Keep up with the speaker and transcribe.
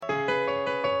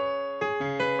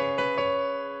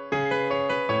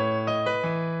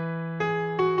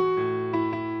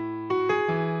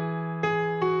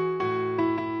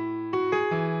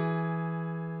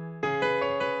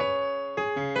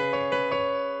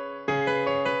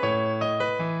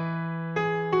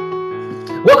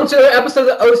Welcome to another episode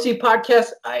of the OC Podcast.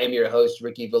 I am your host,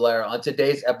 Ricky Valera. On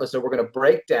today's episode, we're going to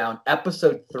break down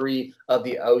episode 3 of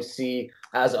the OC.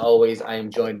 As always, I am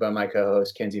joined by my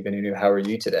co-host, Kenzie Ricky. How are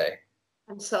you today?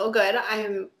 I'm so good.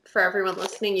 For everyone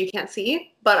listening, you can't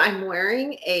see, but I'm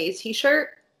wearing a t-shirt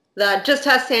that just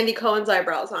has Sandy Cohen's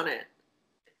eyebrows on it.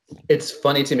 It's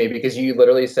funny to me because you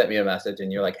literally sent me a message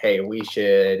and you're like, hey, we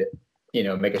should,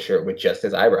 make a shirt with just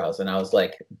his eyebrows. And I was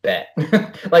like, bet.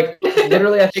 Like,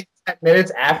 literally, I think 10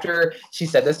 minutes after she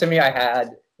said this to me, I had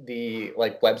the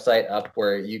website up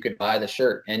where you could buy the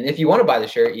shirt. And if you want to buy the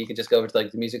shirt, you could just go over to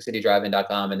the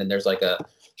musiccitydrivein.com and then there's a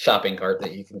shopping cart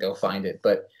that you can go find it.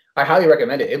 But I highly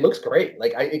recommend it. It looks great.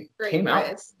 It great came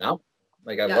price. out. I love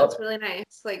it. Yeah, it's really nice.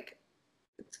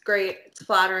 It's great. It's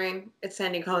flattering. It's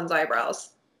Sandy Cohen's eyebrows.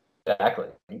 Exactly.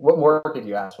 What more could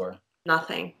you ask for?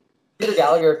 Nothing. Peter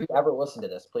Gallagher, if you ever listen to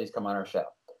this, please come on our show.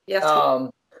 Yes.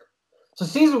 So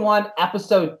season 1,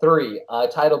 episode 3,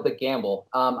 titled The Gamble.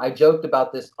 I joked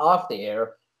about this off the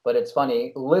air, but it's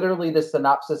funny. Literally, the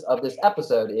synopsis of this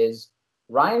episode is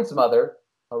Ryan's mother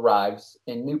arrives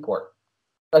in Newport.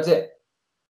 That's it.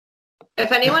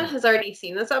 If anyone has already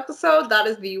seen this episode, that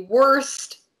is the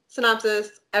worst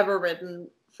synopsis ever written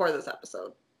for this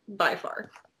episode, by far.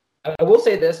 I will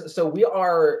say this. So we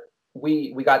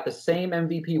got the same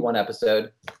MVP one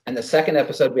episode, and the second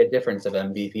episode we had difference of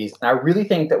MVPs. And I really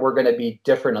think that we're going to be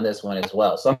different on this one as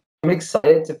well. So I'm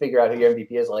excited to figure out who your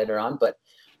MVP is later on. But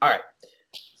all right,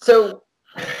 so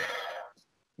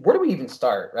where do we even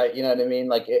start? Right? You know what I mean?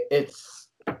 It's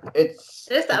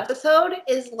this episode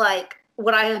is like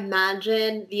what I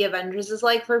imagine the Avengers is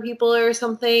like for people or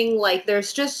something. Like,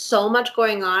 there's just so much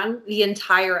going on the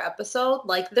entire episode.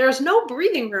 Like, there's no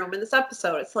breathing room in this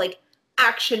episode. It's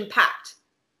action-packed.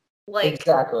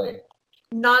 Exactly.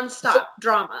 Nonstop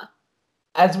drama.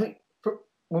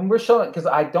 When we're showing, because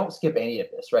I don't skip any of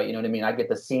this, right? You know what I mean? I get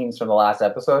the scenes from the last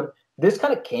episode. This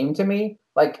kind of came to me.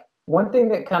 One thing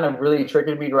that kind of really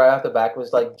triggered me right off the back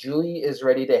was Julie is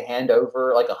ready to hand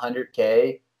over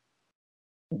 $100K,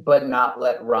 but not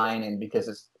let Ryan in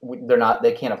because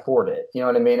they can't afford it. You know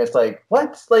what I mean? It's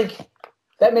what?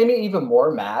 That made me even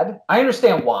more mad. I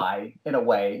understand why, in a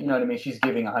way. You know what I mean? She's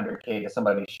giving $100K to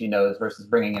somebody she knows versus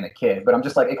bringing in a kid. But I'm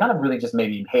just it kind of really just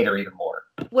made me hate her even more.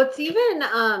 What's even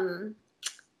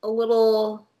a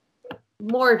little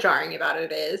more jarring about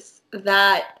it is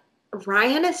that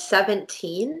Ryan is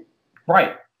 17.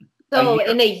 Right. So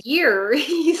in a year,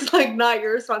 he's not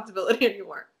your responsibility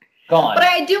anymore. Gone. But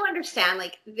I do understand,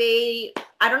 I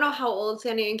don't know how old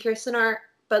Sandy and Kirsten are,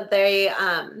 but they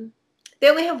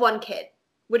only have one kid,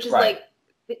 which is right.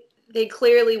 They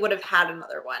clearly would have had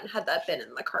another one had that been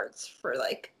in the cards for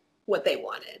what they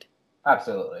wanted.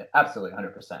 Absolutely. Absolutely.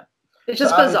 100%. It's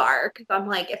just bizarre because I'm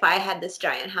if I had this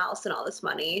giant house and all this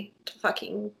money to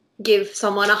fucking give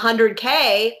someone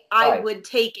 $100K, I would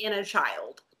take in a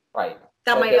child. Right.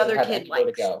 That my other kid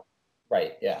likes. To go.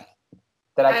 Right. Yeah.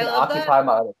 That I can occupy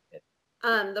my other kid.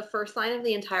 The first line of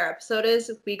the entire episode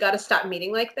is, "We got to stop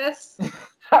meeting like this."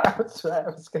 That's right. I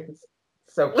was going to say.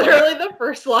 So funny. Literally the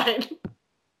first line.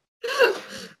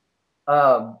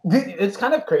 It's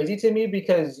kind of crazy to me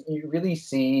because you really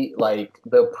see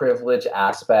the privilege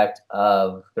aspect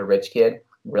of the rich kid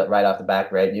right off the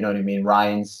back, right? You know what I mean?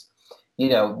 Ryan's,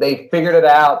 they figured it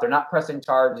out. They're not pressing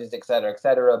charges, et cetera, et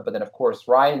cetera. But then, of course,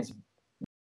 Ryan's,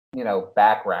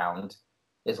 background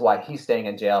is why he's staying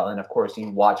in jail. And of course,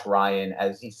 you watch Ryan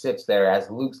as he sits there as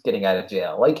Luke's getting out of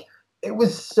jail. It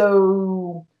was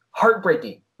so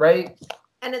heartbreaking, right?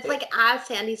 And it's as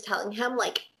Sandy's telling him,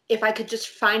 if I could just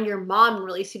find your mom and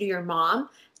release you to your mom.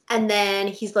 And then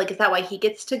he's is that why he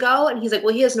gets to go? And he's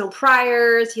well, he has no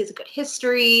priors. He has a good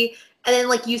history. And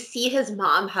then you see his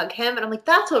mom hug him. And I'm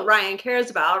that's what Ryan cares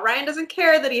about. Ryan doesn't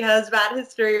care that he has bad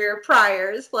history or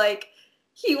priors.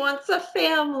 He wants a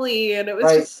family. And it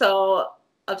was just so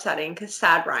upsetting because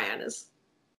sad Ryan is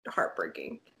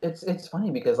heartbreaking. It's funny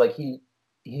because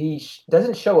he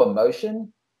doesn't show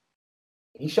emotion.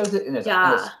 He shows it in his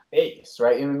face,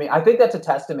 right? You know what I mean? I think that's a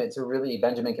testament to really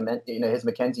Benjamin, his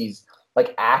Mackenzie's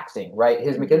acting, right?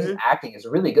 His Mackenzie's acting is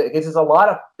really good. It's a lot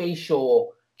of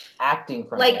facial acting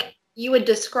from him. You would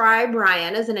describe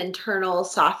Ryan as an internal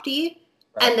softie,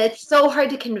 and it's so hard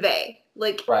to convey.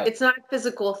 It's not a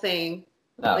physical thing,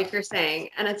 like you're saying,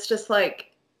 and it's just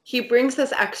he brings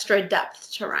this extra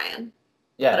depth to Ryan.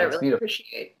 Yeah, that I really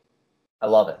appreciate. I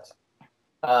love it.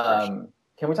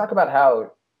 Can we talk about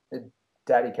how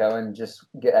Daddy Cohen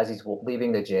as he's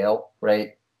leaving the jail,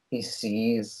 right? He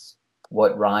sees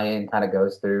what Ryan kind of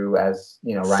goes through as,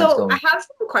 Ryan's I have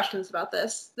some questions about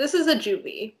this. This is a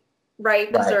juvie,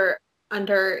 right? Because they're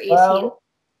under 18. Well,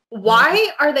 Why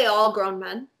are they all grown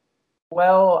men?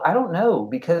 Well, I don't know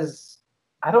because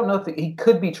I don't know if he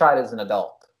could be tried as an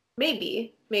adult.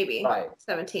 Maybe Right.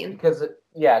 17. Because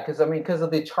yeah, because I mean, because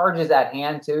of the charges at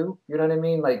hand too. You know what I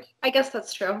mean? Like, I guess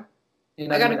that's true. you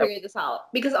know I what I gotta mean? figure this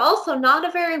out because also not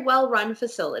a very well run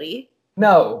facility.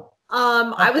 No.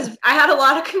 I had a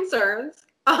lot of concerns.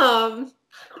 I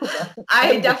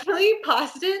Same. definitely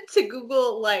paused it to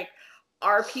Google like,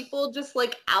 are people just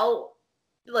like out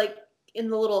like in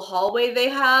the little hallway they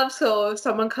have? So if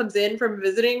someone comes in from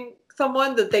visiting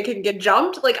someone that they can get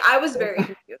jumped. Like I was very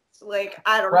confused. Like,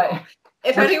 I don't know. Right.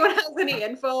 If Which anyone has any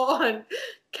info on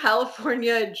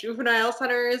California juvenile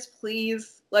centers,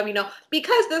 please let me know.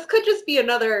 Because this could just be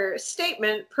another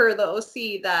statement per the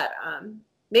OC that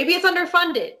maybe it's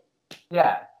underfunded.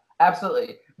 yeah,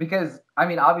 absolutely. Because I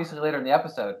mean, obviously later in the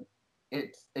episode,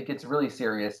 it gets really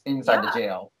serious inside the Yeah.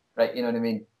 jail, right? You know what I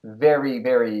mean? Very,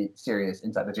 very serious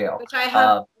inside the jail. Which I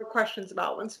have more questions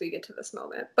about once we get to this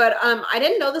moment. But I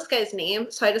didn't know this guy's name,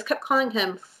 so I just kept calling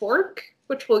him Fork,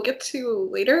 which we'll get to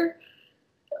later.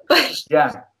 But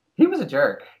Yeah, he was a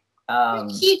jerk.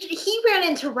 he ran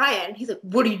into Ryan. He's like,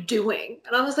 "What are you doing?"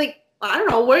 And I was like, "I don't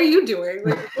know. What are you doing?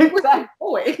 Like, where are you Exactly.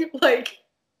 going?" Like,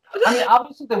 I mean,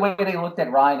 obviously the way they looked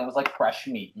at Ryan, it was like fresh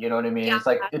meat. You know what I mean? yeah, It's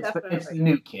like it's the definitely.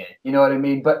 new kid. You know what I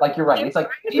mean? But like you're right. And It's like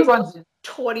Ryan he was runs.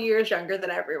 20 years younger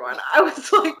than everyone. I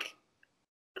was like,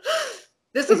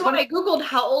 this is It's why funny. I Googled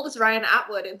how old is Ryan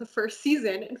Atwood in the first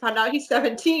season and found out he's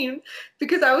 17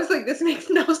 because I was like, this makes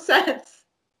no sense.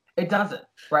 It doesn't,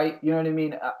 right? You know what I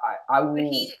mean? I But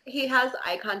will. he has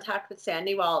eye contact with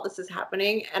Sandy while this is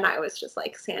happening, and I was just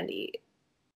like, Sandy,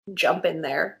 jump in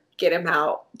there, get him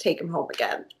out, take him home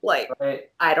again. Like, Right?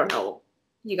 I don't know.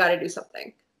 You got to do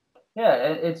something. Yeah,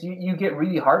 it's you get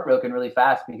really heartbroken really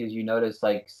fast because you notice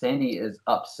like Sandy is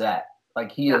upset.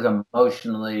 Like he Yeah. is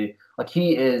emotionally like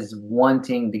he is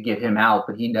wanting to get him out,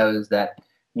 but he knows that,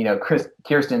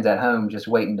 Kirsten's at home just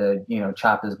waiting to,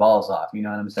 chop his balls off. You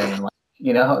know what I'm saying? Like,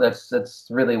 that's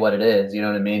really what it is. You know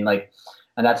what I mean? Like,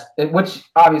 and that's it, which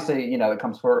obviously, it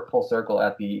comes full circle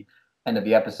at the end of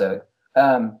the episode.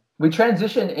 We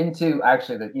transition into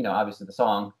actually obviously the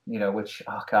song, which,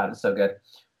 oh God, it's so good.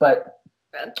 But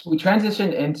we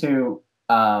transitioned into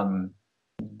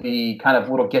the kind of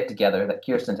little get together that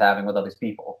Kirsten's having with all these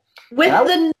people. And With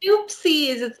the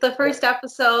Noopsies, it's the first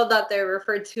episode that they're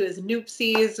referred to as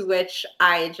Noopsies, which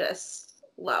I just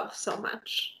love so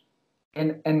much.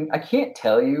 and I can't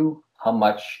tell you how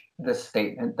much this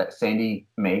statement that Sandy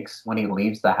makes when he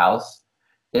leaves the house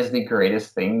is the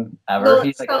greatest thing ever. Well,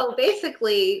 He's like, so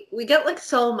basically, we get like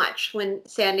so much when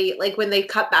Sandy, like when they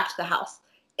cut back to the house.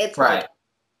 It's like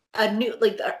right, a new,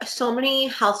 like so many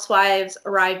housewives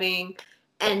arriving,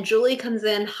 and Julie comes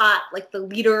in hot, like the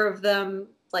leader of them,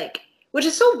 like, which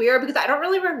is so weird because I don't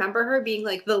really remember her being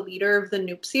like the leader of the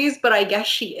Noopsies, but I guess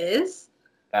she is.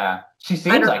 yeah, she I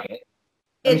seems don't like know. it.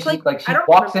 I mean, It's like I she don't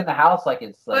walks remember. in the house like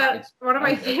it's But one of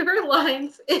my owns it. favorite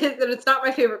lines is, and it's not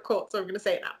my favorite quote, so I'm going to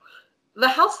say it now. The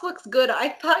house looks good. I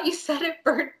thought you said it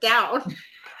burnt down.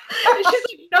 And she's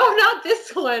like, no, not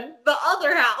this one, the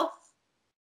other house.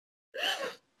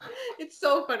 It's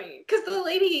so funny because the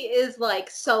lady is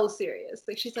like so serious.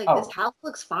 Like she's like, this Oh, house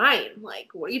looks fine. Like,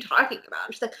 what are you talking about?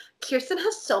 And she's like, Kirsten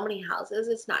has so many houses.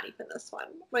 It's not even this one.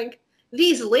 Like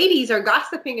these ladies are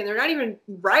gossiping and they're not even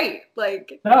right.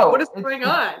 Like, what no, is going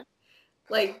on?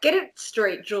 Like, get it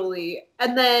straight, Julie.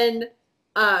 And then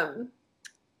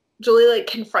Julie like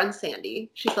confronts Sandy.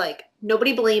 She's like,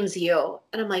 nobody blames you.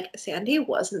 And I'm like, Sandy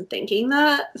wasn't thinking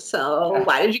that. So yeah,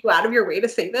 why did you go out of your way to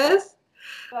say this?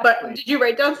 But exactly. did you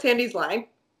write down Sandy's line?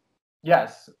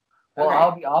 Yes. Well, Okay.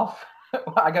 I'll be off.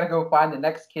 I gotta go find the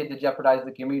next kid to jeopardize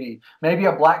the community. Maybe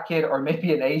a black kid or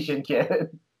maybe an Asian kid.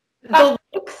 The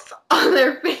looks on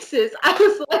their faces. I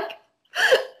was like,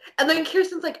 and then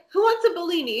Kirsten's like, who wants a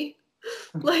Bellini?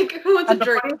 Like, who wants a And the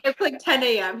drink? funny It's like 10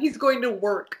 a.m. He's going to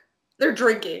work. They're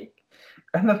drinking.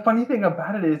 and the funny thing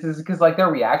about it is because like their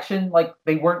reaction, like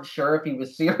they weren't sure if he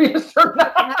was serious or They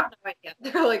have not. no idea.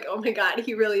 They're like, oh my God,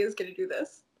 he really is going to do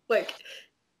this. Like,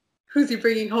 who's he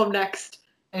bringing home next?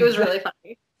 It was really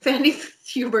funny. Sandy's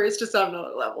humor is just on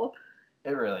another level.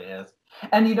 It really is.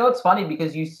 And it's funny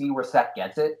because you see where Seth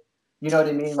gets it. You know what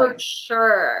I mean? For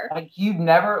sure. Like you've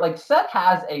never like Seth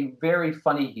has a very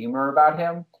funny humor about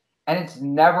him, and it's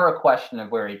never a question of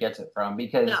where he gets it from No.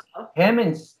 because him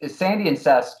and Sandy and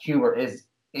Seth's humor is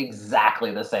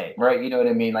exactly the same, right? You know what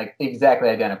I mean? Like exactly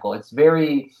identical.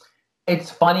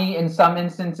 It's funny in some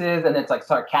instances, and it's like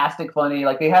sarcastic funny.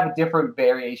 Like they have different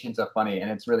variations of funny, and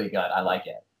it's really good. I like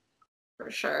it. For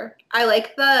sure. I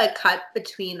like the cut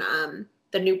between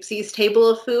the Noopsies table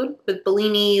of food with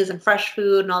bellinis and fresh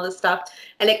food and all this stuff.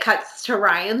 And it cuts to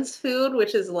Ryan's food,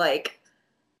 which is like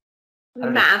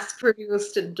mass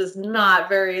produced and just not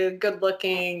very good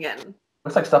looking, and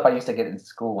Looks like stuff I used to get in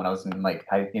school when I was in like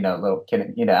little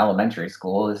kid, elementary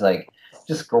school. Is like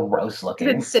just gross looking.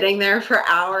 been sitting there for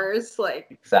hours, like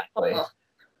exactly. Oh.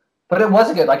 But it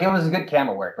was good. Like it was good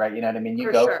camera work, right? You know what I mean? You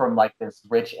For go sure. from like this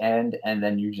rich end, and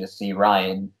then you just see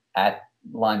Ryan at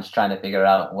lunch trying to figure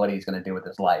out what he's going to do with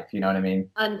his life. You know what I mean?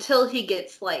 Until he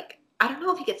gets like, I don't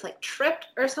know if he gets like tripped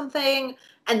or something,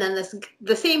 and then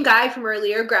the same guy from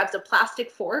earlier grabs a plastic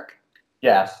fork.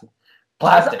 Yes,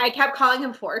 plastic. I kept calling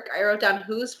him Fork. I wrote down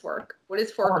who's Fork. What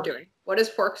is Fork doing? What is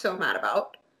Fork so mad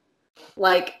about?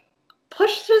 Like,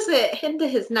 pushes it into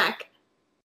his neck,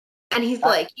 and he's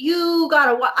like, "You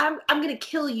gotta. I'm gonna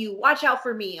kill you. Watch out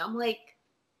for me." I'm like,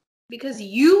 because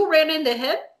you ran into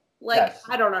him. Like, yes.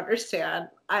 I don't understand.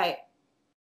 I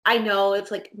know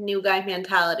it's like new guy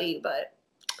mentality, but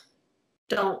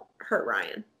don't hurt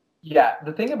Ryan. Yeah,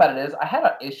 the thing about it is, I had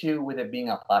an issue with it being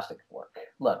a plastic fork.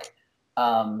 Look,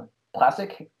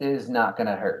 plastic is not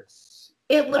gonna hurt.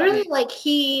 It literally,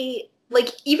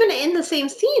 even in the same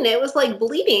scene, it was like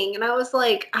bleeding, and I was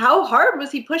like, how hard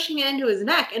was he pushing it into his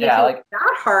neck? And if it was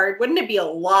that hard, wouldn't it be a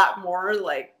lot more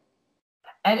like?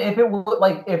 And if it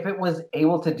was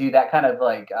able to do that kind of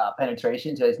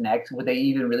penetration to his neck, would they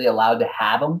even really allowed to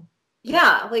have him?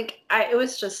 Yeah, it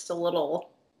was just a little.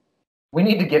 We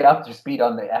need to get up to speed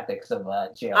on the ethics of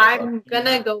jail. I'm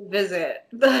gonna go visit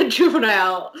the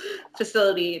juvenile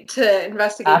facility to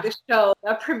investigate this show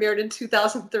that premiered in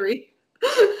 2003.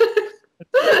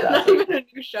 Not even a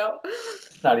new show.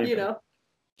 Not even.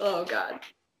 Oh God.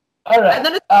 All right. And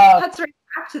then it cuts right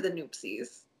back to the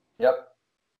Noopsies. Yep.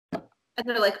 And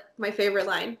they're like, my favorite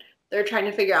line. They're trying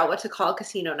to figure out what to call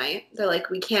casino night. They're like,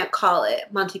 we can't call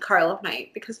it Monte Carlo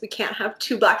night because we can't have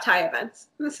 2 black tie events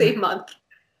in the same month.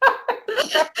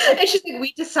 And she's like,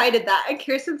 we decided that. And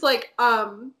Kirsten's like, I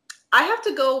have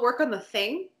to go work on the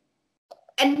thing.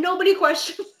 And nobody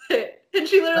questions it. And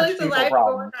she literally says, I have to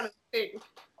go work on a thing.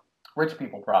 Rich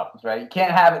people problems, right? You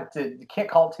can't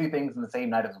call it 2 things in the same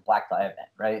night as a black tie event,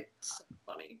 right? So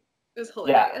funny. It was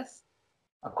hilarious.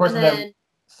 Yeah. Of course, then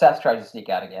Seth tries to sneak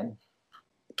out again.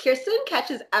 Kirsten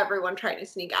catches everyone trying to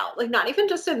sneak out. Like, not even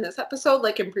just in this episode,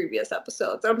 like in previous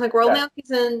episodes. I'm like, we're only on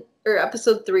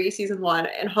episode 3, season 1,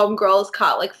 and Homegirl's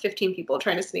caught like 15 people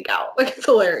trying to sneak out. Like, it's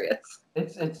hilarious.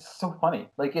 It's so funny.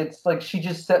 Like, it's like she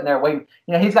just sitting there waiting.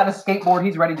 He's got a skateboard.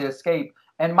 He's ready to escape.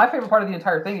 And my favorite part of the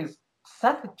entire thing is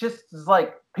Seth just is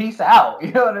like, peace out.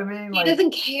 You know what I mean? He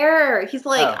doesn't care. He's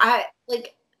like,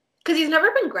 because he's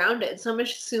never been grounded. So I'm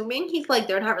assuming he's like,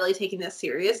 they're not really taking this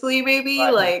seriously, maybe.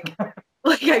 Right.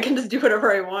 Like I can just do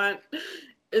whatever I want.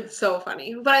 It's so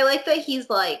funny. But I like that he's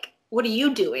like, what are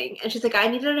you doing? And she's like, I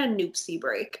needed a Noopsie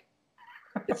break.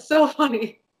 It's so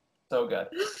funny. So good.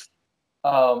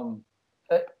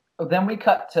 Then we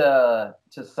cut to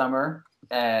Summer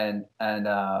and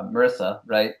Marissa,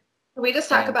 right? Can we just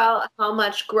talk about how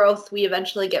much growth we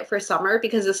eventually get for Summer?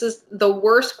 Because this is the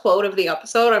worst quote of the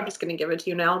episode. I'm just going to give it to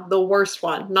you now. The worst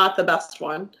one, not the best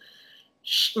one.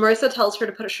 Marissa tells her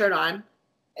to put a shirt on.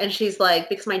 And she's like,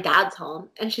 because my dad's home.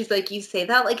 And she's like, you say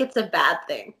that like it's a bad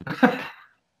thing.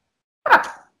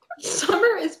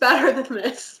 Summer is better than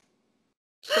this.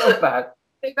 So bad.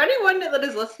 If anyone that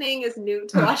is listening is new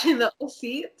to watching the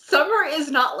OC, Summer is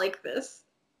not like this.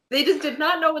 They just did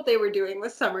not know what they were doing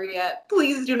with Summer yet.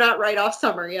 Please do not write off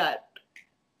Summer yet.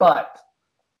 But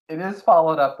it is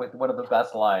followed up with one of the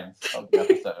best lines of the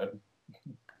episode.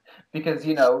 Because,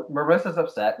 Marissa's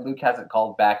upset. Luke hasn't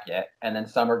called back yet. And then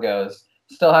Summer goes,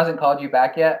 still hasn't called you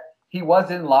back yet? He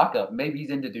was in lockup. Maybe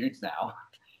he's into dudes now.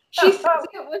 She says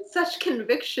it with such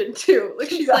conviction, too. Like,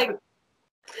 she's like,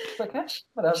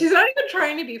 she's not even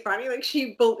trying to be funny. Like,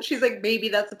 she's like, maybe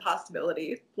that's a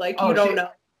possibility. Like, you don't know.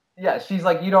 Yeah, she's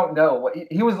like, you don't know.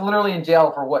 He was literally in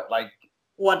jail for what,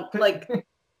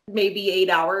 maybe 8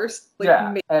 hours. Like,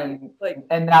 yeah, maybe,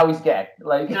 and now he's gay.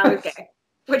 Like, now he's gay.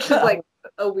 Which is, like,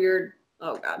 a weird,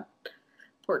 oh, God.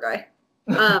 Poor guy.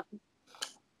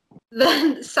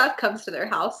 Then Seth comes to their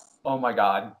house. Oh my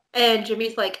God. And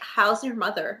Jimmy's like, how's your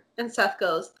mother? And Seth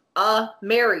goes,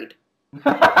 married.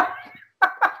 Okay.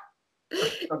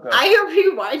 I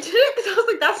rewinded it because I was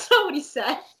like, that's not what he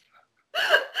said.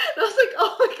 And I was like,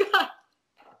 oh my God.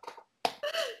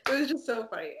 It was just so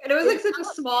funny. And it was like such a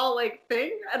small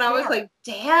thing. And I was like,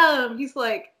 damn. He's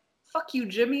like, fuck you,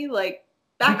 Jimmy. Like,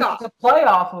 back off. It's a play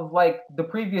off of the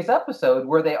previous episode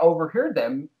where they overheard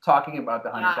them talking about the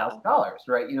 $100,000,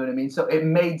 right? You know what I mean? So it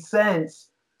made sense.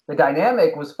 The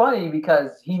dynamic was funny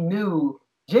because he knew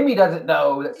Jimmy doesn't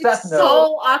know that Seth knows. It's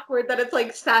so awkward that it's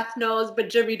like Seth knows, but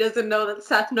Jimmy doesn't know that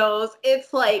Seth knows.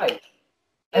 It's like, right.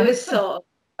 It was so.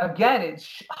 again, it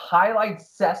highlights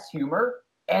Seth's humor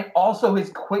and also his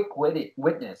quick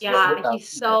witness. Yeah, he's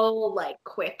so like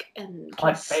quick and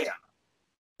like, just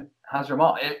bam, how's your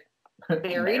mom?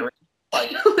 married.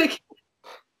 Like, Like,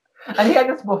 and he had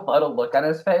this befuddled look on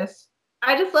his face.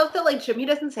 I just love that like Jimmy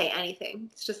doesn't say anything.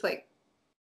 It's just like,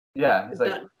 yeah, he's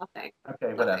like, nothing.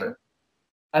 Okay, whatever.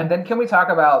 And then can we talk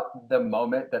about the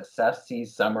moment that Seth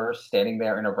sees Summer standing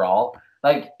there in a brawl?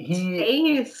 Like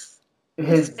His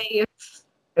face.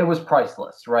 It was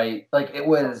priceless, right? Like it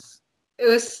was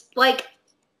like,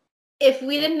 if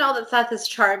we didn't know that Seth is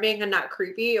charming and not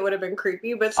creepy, it would have been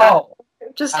creepy. But Seth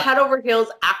just head over heels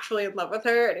actually in love with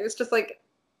her, and it was just like,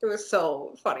 it was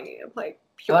so funny and like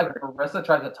pure. Like Marissa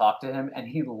tried to talk to him, and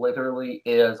he literally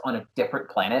is on a different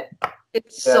planet.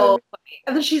 It's so funny.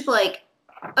 And then she's like,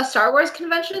 a Star Wars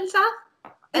convention, Seth?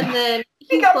 And then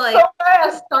he's like, so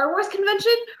a Star Wars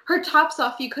convention? Her top's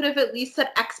off. You could have at least said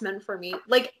X-Men for me.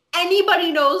 Like,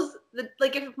 anybody knows that,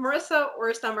 like, if Marissa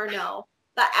or Summer know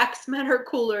that X-Men are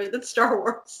cooler than Star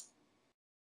Wars.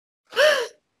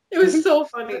 It was so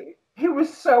funny. He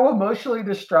was so emotionally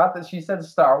distraught that she said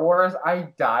Star Wars. I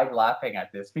died laughing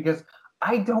at this because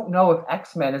I don't know if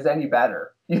X-Men is any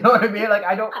better. You know what I mean? Like,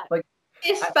 I don't, like,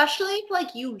 especially if,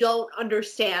 like, you don't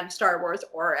understand Star Wars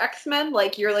or X-Men.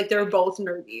 Like, you're like, they're both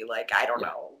nerdy. Like, I don't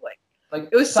know. Like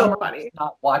it was so funny. Does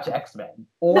not watch X-Men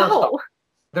or Star Wars.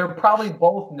 They're probably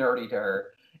both nerdy to her.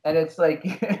 And it's like,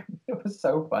 it was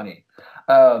so funny.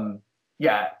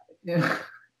 Yeah.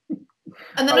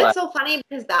 And then it's so funny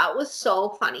because that was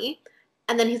so funny.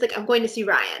 And then he's like, I'm going to see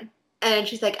Ryan. And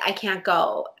she's like, I can't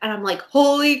go. And I'm like,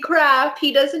 holy crap,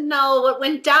 he doesn't know what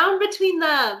went down between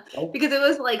them. Nope. Because it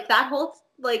was like that whole,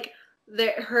 like,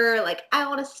 her, like, I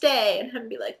want to stay. And him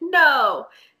be like, no.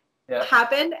 Yep.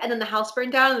 Happened. And then the house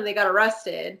burned down and they got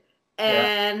arrested.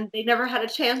 And they never had a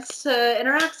chance to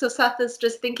interact. So Seth is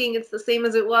just thinking it's the same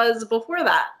as it was before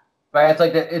that. Right, it's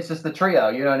like it's just the trio,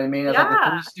 you know what I mean? It's like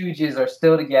the Three Stooges are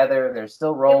still together, they're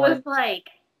still rolling. It was like,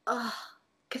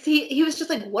 because he was just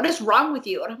like, what is wrong with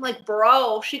you? And I'm like,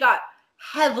 bro, she got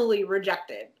heavily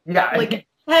rejected. Yeah. Like,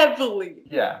 heavily.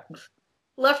 Yeah.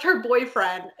 Left her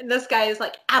boyfriend, and this guy is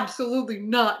like, absolutely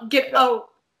not, get out.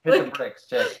 Hit the bricks,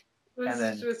 chick. It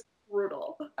was just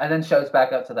brutal. And then shows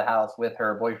back up to the house with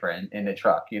her boyfriend in the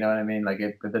truck, you know what I mean? Like,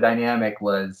 the dynamic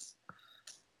was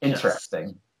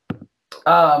interesting.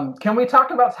 Can we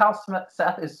talk about how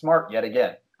Seth is smart yet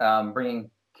again? Bringing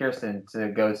Kirsten to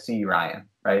go see Ryan,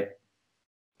 right?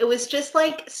 It was just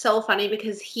like so funny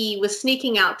because he was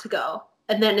sneaking out to go.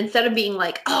 And then instead of being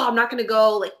like, oh, I'm not going to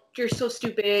go, like, you're so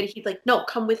stupid, he's like, no,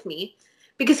 come with me.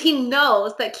 Because he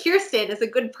knows that Kirsten is a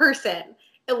good person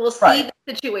and will see the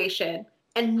situation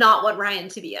and not want Ryan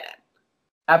to be in it.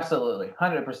 Absolutely.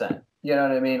 100%. You know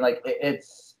what I mean? Like,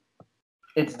 it's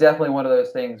definitely one of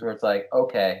those things where it's like,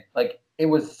 okay, like, it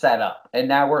was set up, and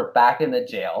now we're back in the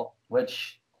jail,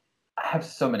 which I have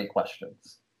so many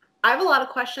questions. I have a lot of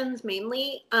questions,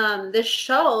 mainly. This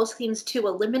show seems to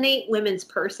eliminate women's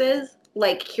purses.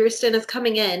 Like, Kirsten is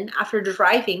coming in after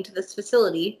driving to this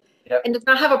facility and does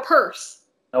not have a purse.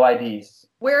 No IDs.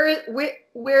 Where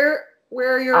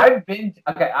are your... I've been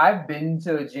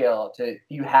to a jail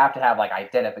you have to have, like,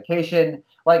 identification.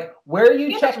 Like, where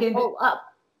you check in.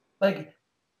 Like,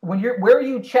 where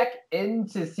you check in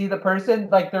to see the person,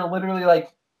 like, they're literally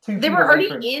like 2 feet. They were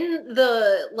already in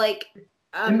the, like,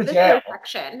 in the jail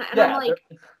section, and I'm like,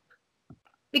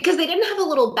 because they didn't have a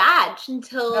little badge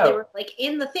until they were like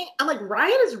in the thing. I'm like,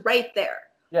 Ryan is right there.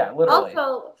 Yeah, literally.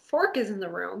 Also, Fork is in the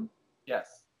room.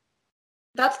 Yes.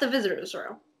 That's the visitor's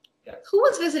room. Yes. Who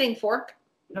was visiting Fork?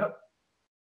 Nope.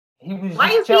 He was Why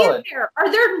is he in there?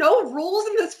 Are there no rules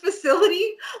in this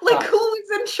facility? Like, who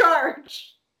is in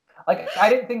charge? Like, I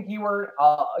didn't think you weren't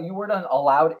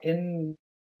allowed in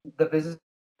the visitor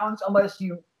lounge unless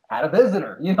you had a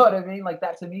visitor. You know what I mean? Like,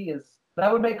 that to me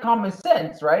that would make common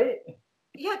sense, right?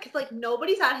 Yeah, because, like,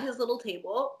 nobody's at his little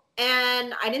table,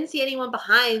 and I didn't see anyone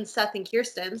behind Seth and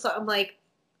Kirsten, so I'm like,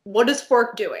 what is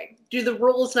Fork doing? Do the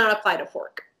rules not apply to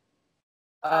Fork?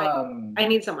 I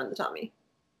need someone to tell me.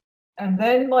 And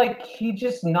then, like, he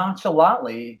just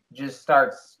nonchalantly just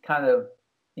starts kind of,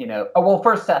 you know, well,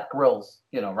 first Seth grills,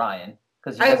 you know, Ryan,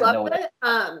 because he doesn't know it.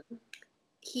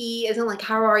 He isn't like,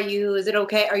 how are you? Is it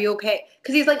okay? Are you okay?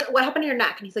 Because he's like, what happened to your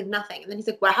neck? And he's like, nothing. And then he's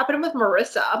like, what happened with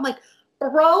Marissa? I'm like,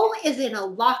 bro is in a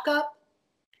lockup,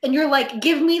 and you're like,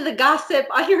 give me the gossip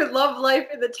on your love life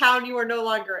in the town you are no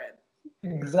longer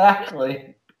in.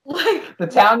 Exactly. Like, the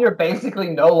town you're basically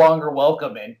no longer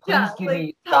welcome in. Please give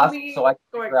me gossip so I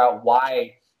can figure out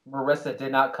why Marissa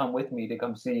did not come with me to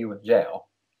come see you in jail.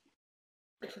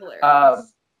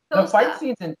 Hilarious. The fight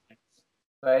scene's intense.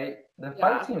 right? The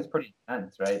fight Yeah. scene is pretty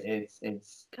intense, right?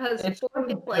 Because It's Fork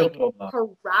pretty is like pivotal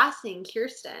moment. harassing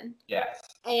Kirsten. Yes.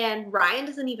 And Ryan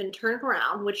doesn't even turn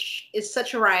around, which is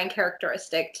such a Ryan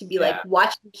characteristic to be like Yeah.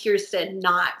 watching Kirsten,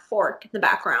 not Fork in the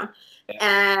background. Yeah.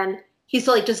 And he's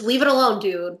like, just leave it alone,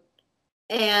 dude.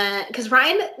 And because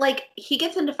Ryan, like, he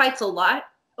gets into fights a lot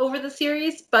over the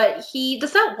series, but he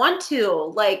does not want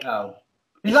to. Like, No.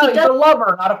 He's he not. He's does, a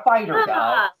lover, not a fighter, guy.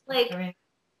 yeah, like, I mean,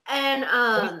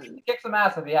 and he kicks some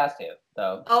ass if he has to,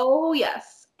 though. oh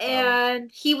yes, and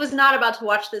he was not about to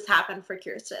watch this happen for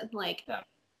Kirsten. Like, Yeah.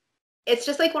 it's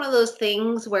just like one of those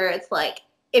things where it's like,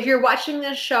 if you're watching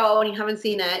this show and you haven't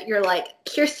seen it, you're like,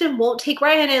 Kirsten won't take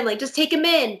Ryan in, like, just take him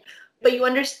in. But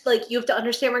like, you have to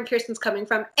understand where Kirsten's coming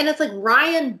from. And it's like,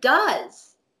 Ryan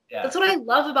does. Yeah. That's what I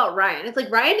love about Ryan. It's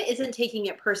like, Ryan isn't taking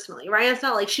it personally. Ryan's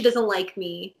not like, she doesn't like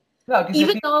me. No, because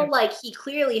Even though, like, he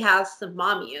clearly has some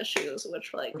mommy issues,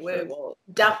 which, like, we sure. will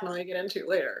definitely get into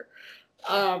later.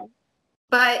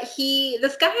 But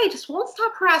this guy just won't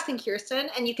stop harassing Kirsten,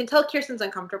 and you can tell Kirsten's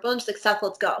uncomfortable, and just like, Seth,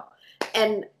 let's go.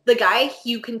 And the guy,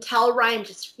 you can tell Ryan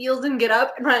just feels him get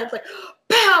up, and Ryan's like,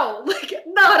 pow! Like,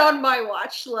 not on my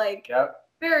watch. Like, Yep.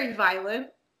 very violent.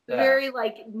 Yeah. Very,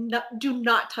 like, do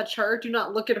not touch her. Do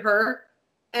not look at her.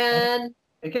 And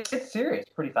it gets serious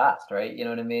pretty fast, right? You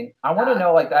know what I mean? I want to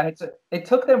know, like, it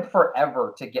took them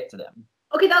forever to get to them.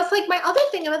 Okay, that was, like, my other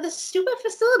thing about this stupid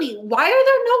facility. Why are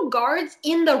there no guards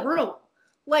in the room?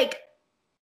 Like,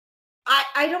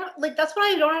 I don't, like, that's what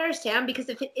I don't understand, because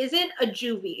if it isn't a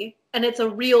juvie and it's a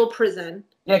real prison,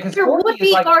 Yeah, because there would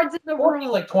be guards in the room. He's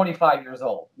like 25 years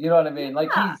old. You know what I mean?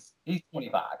 Like, he's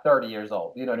 25, 30 years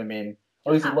old. You know what I mean?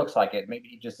 Or at least he looks like it. Maybe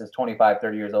he just is 25,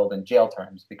 30 years old in jail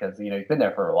terms because, you know, he's been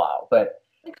there for a while. But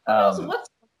like, who knows what's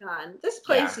going on? This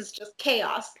place is just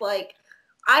chaos. Like,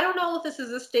 I don't know if this is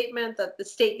a statement that the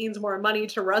state needs more money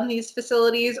to run these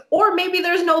facilities, or maybe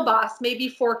there's no boss. Maybe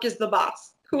Fork is the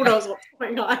boss. Who knows what's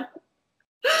going on?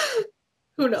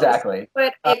 Who knows? Exactly.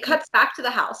 But it cuts back to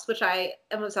the house, which I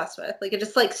am obsessed with. Like, it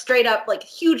just, like, straight up, like,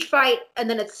 huge fight, and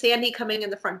then it's Sandy coming in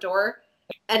the front door,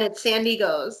 and it's Sandy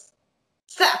goes,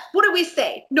 Seth, what do we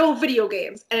say? No video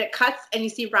games. And it cuts, and you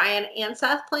see Ryan and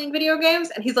Seth playing video games,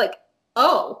 and he's like,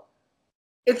 oh.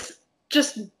 It's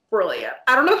just brilliant.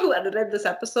 I don't know who edited this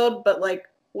episode, but, like,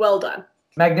 well done.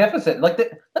 Magnificent. Like,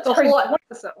 that's the crazy. Whole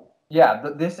episode. Yeah,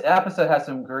 this episode has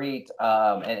some great,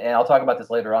 and I'll talk about this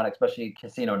later on, especially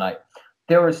Casino Night.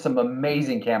 There was some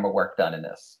amazing camera work done in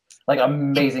this, like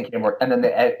amazing camera work, and then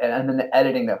the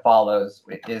editing that follows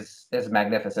is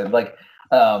magnificent. Like,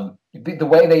 the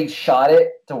way they shot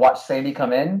it to watch Sandy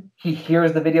come in, he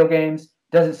hears the video games,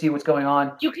 doesn't see what's going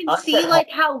on. You can see, like,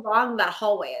 how long that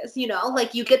hallway is, you know?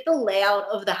 Like, you get the layout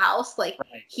of the house. Like,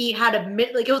 he had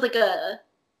like, it was like a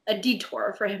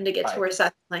detour for him to get to where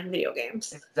Seth's playing video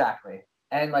games. Exactly.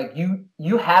 And, like,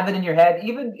 you have it in your head,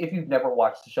 even if you've never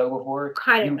watched the show before,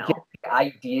 you get the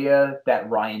idea that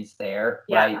Ryan's there,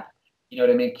 right? You know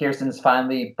what I mean? Kirsten's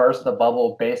finally burst the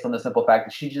bubble based on the simple fact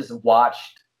that she just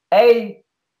watched, A,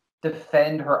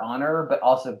 defend her honor, but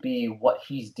also B, what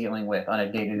he's dealing with on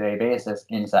a day-to-day basis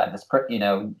inside this, you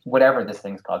know, whatever this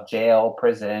thing's called, jail,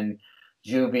 prison,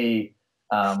 juvie.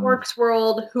 Forks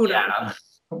World, who knows?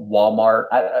 Walmart.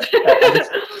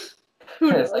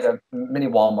 It's like a mini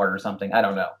Walmart or something. I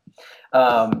don't know.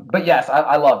 But yes,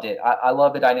 I loved it. I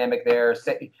love the dynamic there.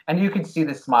 And you can see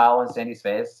the smile on Sandy's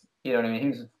face. You know what I mean? He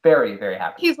was very, very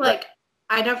happy. He's like,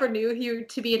 I never knew you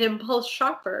to be an impulse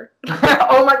shopper.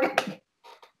 Oh my God.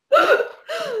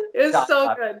 It was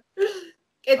so good.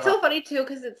 It's so funny too,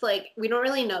 because it's like, we don't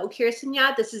really know Kirsten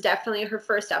yet. This is definitely her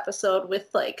first episode with,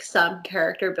 like, some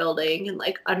character building and,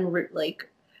 like,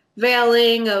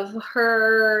 veiling of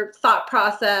her thought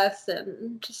process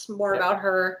and just more about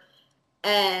her.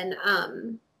 And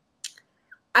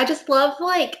I just love,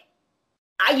 like,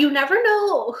 you never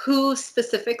know who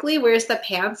specifically wears the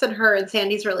pants in her and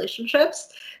Sandy's relationships,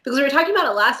 because we were talking about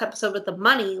it last episode with the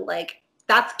money. Like,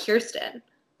 that's Kirsten.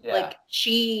 Yeah. Like,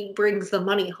 she brings the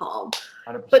money home.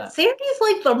 100%. But Sandy's,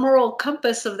 like, the moral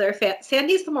compass of their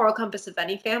Sandy's the moral compass of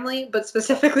any family, but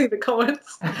specifically the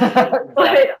Coens.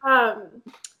 But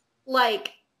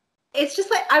like, it's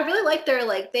just, like, I really like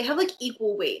they have, like,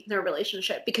 equal weight in their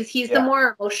relationship, because he's the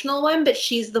more emotional one, but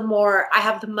she's the more, I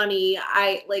have the money,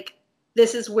 like,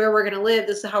 this is where we're gonna live,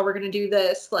 this is how we're gonna do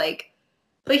this, like.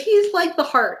 But he's, like, the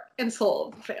heart and soul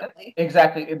of the family.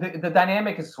 Exactly. The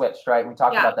dynamic is switched, right? We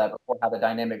talked about that before, how the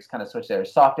dynamics kind of switch there.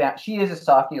 She is a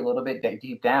softie a little bit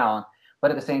deep down,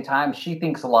 but at the same time, she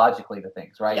thinks logically to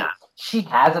things, right? Yeah. She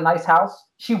has a nice house.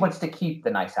 She wants to keep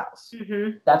the nice house.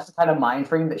 Mm-hmm. That's the kind of mind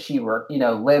frame that she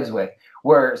lives with.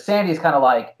 Where Sandy's kind of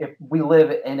like, if we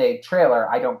live in a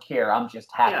trailer, I don't care. I'm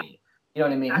just happy. Yeah. You know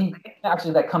what I mean? Exactly. He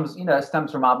actually, that comes, that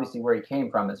stems from obviously where he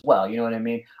came from as well. You know what I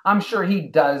mean? I'm sure he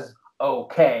does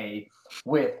okay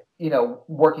with,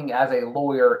 working as a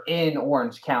lawyer in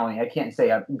Orange County. I can't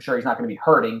say, I'm sure he's not going to be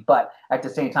hurting, but at the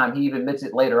same time, he even admits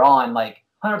it later on, like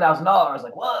 $100,000.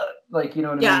 Like what? Like, you know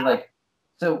what I mean? Like,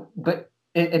 so, but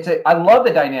I love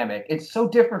the dynamic. It's so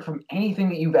different from anything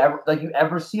that you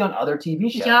ever see on other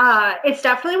TV shows. Yeah, it's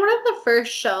definitely one of the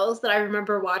first shows that I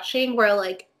remember watching where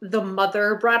like the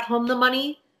mother brought home the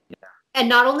money. Yeah. And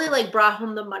not only like brought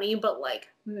home the money, but like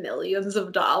millions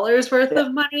of dollars worth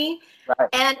of money.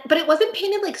 Right. But it wasn't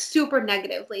painted like super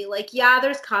negatively. Like, yeah,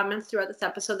 there's comments throughout this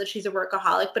episode that she's a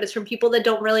workaholic, but it's from people that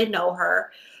don't really know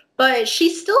her. But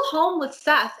she's still home with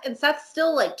Seth, and Seth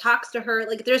still like talks to her.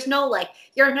 Like, there's no like,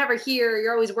 you're never here,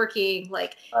 you're always working.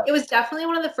 Like, it was definitely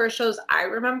one of the first shows I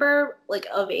remember, like,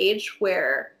 of age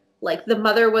where like the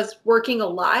mother was working a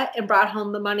lot and brought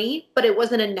home the money, but it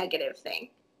wasn't a negative thing.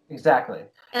 Exactly.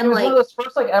 And it was like, one of those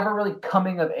first ever really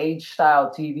coming of age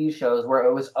style TV shows where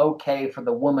it was okay for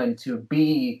the woman to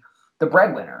be the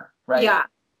breadwinner, right? Yeah.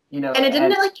 And it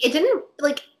didn't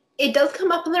it does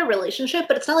come up in their relationship,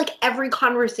 but it's not like every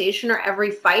conversation or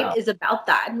every fight is about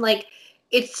that. And like,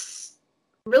 it's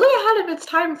really ahead of its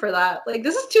time for that. Like,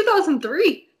 this is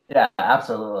 2003. Yeah,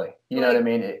 absolutely. You know what I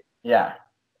mean? Yeah.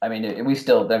 I mean,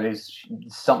 that is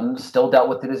something still dealt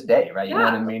with to this day, right? You know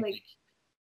what I mean? Like,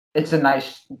 it's a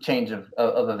nice change of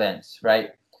events, right?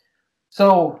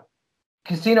 So,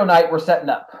 casino night, we're setting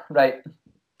up, right?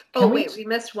 we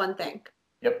missed one thing.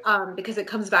 Yep. Because it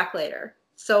comes back later.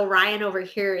 So Ryan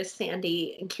overhears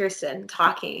Sandy and Kirsten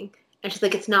talking, and she's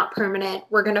like, "It's not permanent.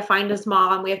 We're gonna find his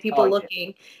mom. We have people looking."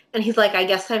 Yeah. And he's like, "I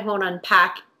guess I won't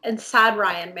unpack." And sad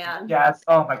Ryan, man. Yes.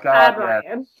 Oh my God. Sad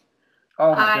Ryan.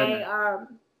 Oh my goodness.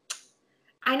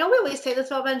 I know we always say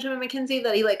this about Benjamin McKenzie,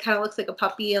 that he like kind of looks like a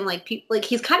puppy, and like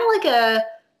he's kind of like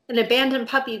an abandoned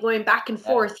puppy going back and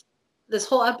forth this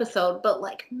whole episode. But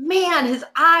like, man, his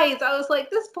eyes, I was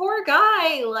like, this poor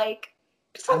guy, like,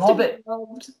 just has to be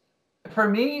loved. For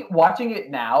me, watching it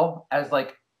now as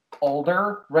like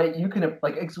older, right? You can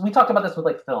we talked about this with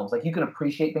like films, like you can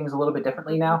appreciate things a little bit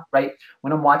differently now, right?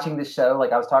 When I'm watching this show,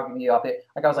 like I was talking to you off it,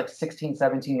 like I was like 16,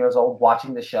 17 years old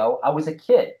watching the show. I was a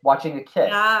kid watching a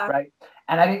kid, right?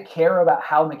 And I didn't care about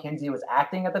how Mackenzie was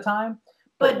acting at the time.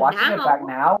 But watching it back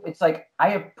now, it's like I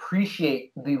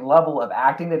appreciate the level of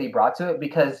acting that he brought to it,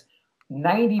 because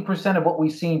 90% of what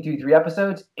we've seen through 3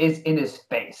 episodes is in his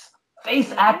face.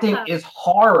 Face acting is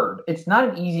hard. It's not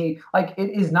an easy,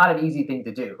 it is not an easy thing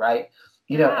to do, right?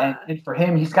 And for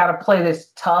him, he's got to play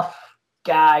this tough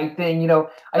guy thing, I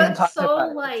even talked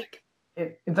about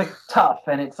it's like tough,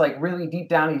 and it's like really deep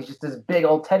down, he's just this big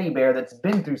old teddy bear that's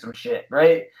been through some shit,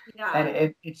 right? Yeah.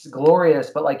 And it's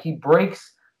glorious, but like he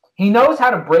knows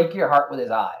how to break your heart with his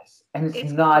eyes, and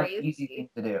it's not an easy thing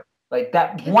to do. Like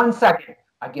that 1 second,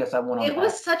 I guess I went on. It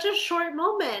was such a short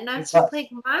moment, and I was just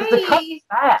like, the cut's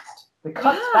fast. The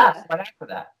cut's fast right after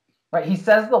that. Right? He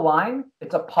says the line,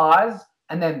 it's a pause,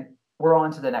 and then we're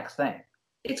on to the next thing.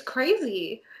 It's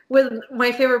crazy.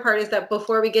 My favorite part is that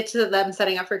before we get to them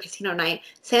setting up for casino night,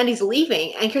 Sandy's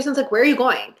leaving, and Kirsten's like, "Where are you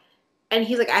going?" And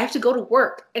he's like, "I have to go to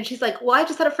work." And she's like, "Well, I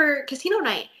just set up for casino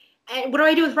night. And what do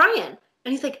I do with Ryan?"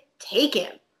 And he's like, "Take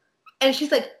him." And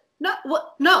she's like, "No,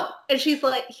 what? No." And he's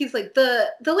like,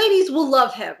 the ladies will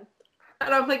love him.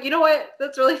 And I'm like, you know what?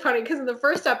 That's really funny, because in the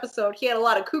first episode, he had a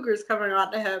lot of cougars coming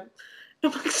on to him.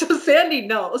 I'm like, so Sandy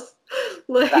knows.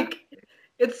 Like,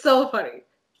 it's so funny.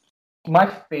 My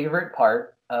favorite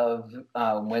part of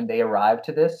when they arrived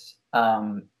to this,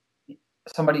 was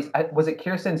it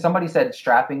Kirsten? Somebody said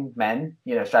strapping men,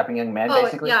 strapping young men,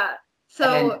 basically. Yeah.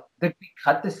 So did we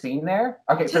cut the scene there?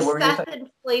 Okay, so what were you saying?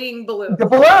 Inflating balloons. The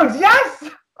balloons, yes!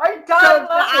 I died. So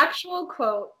the actual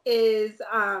quote is,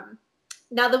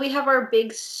 "Now that we have our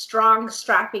big, strong,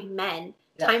 strapping men,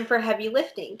 time for heavy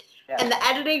lifting." Yes. And the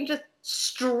editing just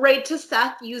straight to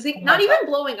Seth using, not even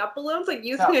blowing up balloons, like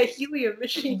using a helium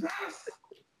machine. Yes.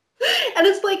 And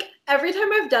it's like, every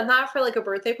time I've done that for like a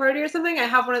birthday party or something, I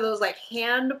have one of those like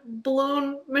hand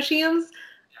balloon machines.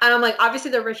 And I'm like,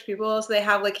 obviously they're rich people, so they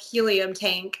have like helium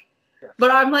tank. Yeah.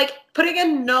 But I'm like, putting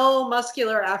in no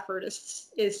muscular effort is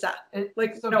Seth.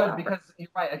 It's so good, because you're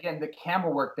right. Again, the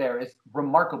camera work there is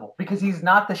remarkable, because he's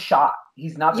not the shot.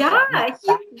 He's not the shot. He's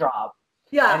the backdrop.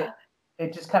 Yeah. And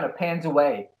it just kind of pans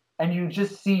away. and you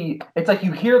just see, it's like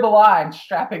you hear the line,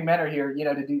 strapping men are here,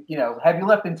 to do, heavy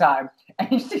lifting time,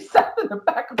 and you see Seth in the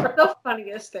background. The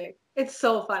funniest thing. It's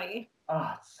so funny.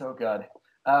 Oh, it's so good.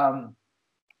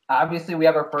 Obviously, we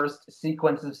have our first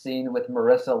sequence of scene with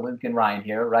Marissa, Luke, and Ryan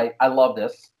here, right? I love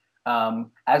this.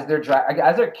 As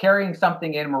they're carrying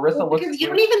something in, Marissa looks. Because you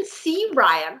don't even see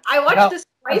Ryan. I watched this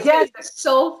twice because it's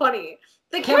so funny.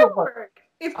 The camera work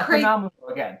is crazy. Phenomenal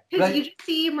again. Because you just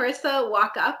see Marissa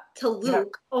walk up to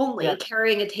Luke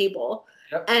carrying a table,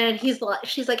 and she's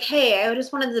like, "Hey, I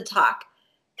just wanted to talk,"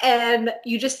 and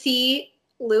you just see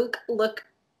Luke look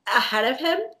ahead of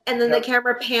him, and then the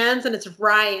camera pans and it's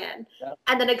Ryan,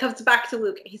 and then it comes back to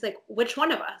Luke, and he's like, "Which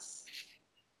one of us?"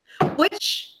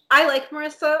 Which I like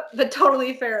Marissa, but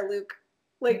totally fair, Luke.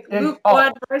 Like Luke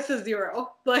 1 versus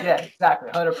 0. Like, yeah, exactly,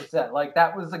 100%. Like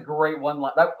that was a great one.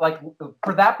 Like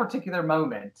for that particular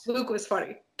moment, Luke was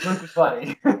funny. You know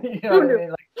what I mean?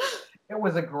 Like, it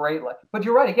was a great. But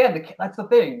you're right. Again, that's the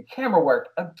thing. Camera work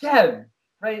again,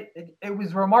 right? It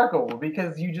was remarkable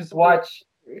because you just watch.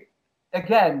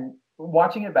 Again,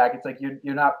 watching it back, it's like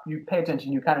you pay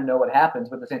attention, you kind of know what happens,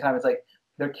 but at the same time, it's like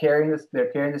they're carrying this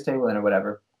table in or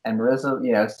whatever, and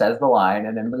Marissa, says the line,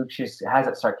 and then Luke just has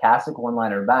that sarcastic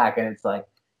one-liner back, and it's like,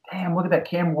 damn, look at that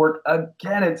camera work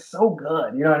again. It's so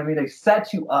good. You know what I mean? They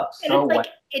set you up so well.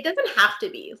 It doesn't have to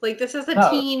be. Like, this is a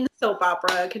teen soap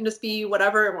opera. It can just be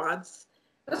whatever it wants.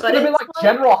 This could have been like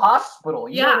General Hospital.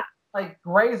 You know, like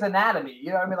Grey's Anatomy.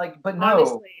 You know what I mean? Like, but no.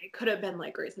 Honestly, it could have been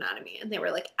like Grey's Anatomy. And they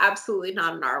were like, absolutely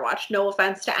not on our watch. No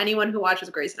offense to anyone who watches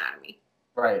Grey's Anatomy.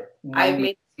 Right. I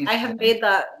have made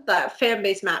that fan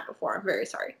base mad before. I'm very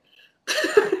sorry.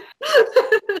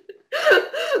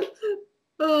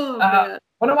 Oh, man.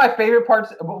 One of my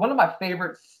favorites,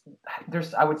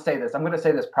 I would say this, I'm going to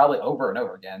say this probably over and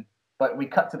over again, but we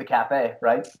cut to the cafe,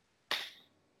 right?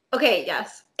 Okay,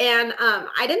 yes. And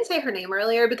I didn't say her name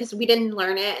earlier because we didn't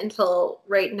learn it until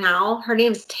right now. Her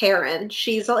name's Taryn.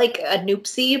 She's like a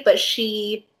noopsie, but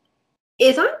she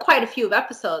is on quite a few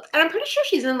episodes. And I'm pretty sure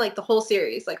she's in like the whole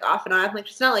series, like off and on. Like,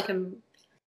 she's not like an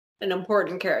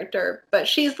important character, but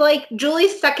she's like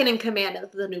Julie's second in command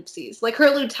of the noopsies, like her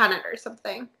lieutenant or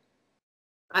something.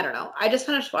 I don't know. I just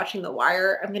finished watching The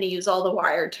Wire. I'm going to use all the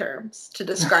Wire terms to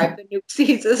describe the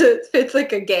noopsies as it's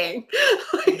like a gang.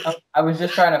 I was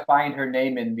just trying to find her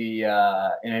name in the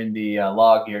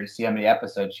log here to see how many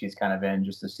episodes she's kind of in,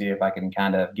 just to see if I can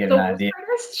kind of get an idea.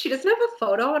 She doesn't have a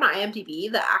photo on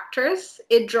IMDb, the actress.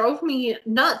 It drove me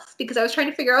nuts because I was trying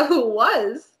to figure out who it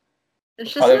was. And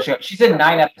she's in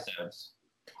 9 episodes.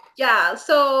 Yeah,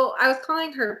 so I was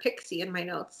calling her Pixie in my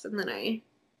notes, and then I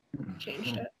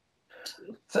changed it.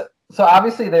 So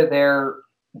obviously they're there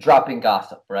dropping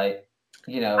gossip, right?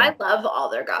 I love all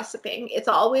their gossiping. It's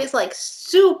always like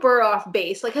super off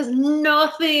base, like has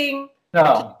nothing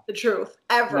to the truth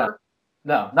ever.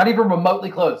 No, not even remotely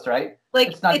close, right?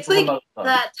 Like it's like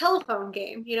that telephone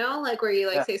game, like where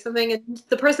you say something and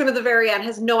the person at the very end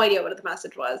has no idea what the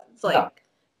message was. It's like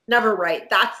never right.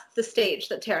 That's the stage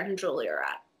that Taryn and Julie are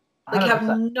at. Like 100%.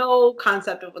 Have no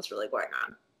concept of what's really going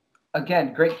on.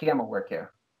 Again, great camera work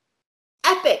here.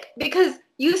 Epic, because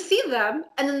you see them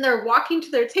and then they're walking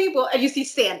to their table and you see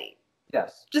Sandy.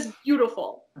 Yes. Just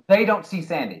beautiful. They don't see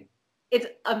Sandy. It's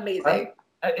amazing. Right?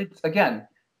 It's, again,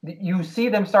 you see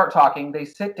them start talking, they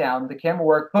sit down, the camera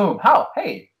work, boom,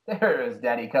 hey, there is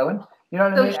Daddy Cohen. You know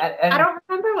what I mean? I don't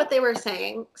remember what they were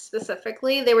saying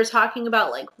specifically. They were talking about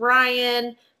like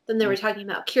Ryan, then they were talking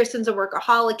about Kirsten's a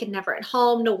workaholic and never at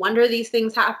home. No wonder these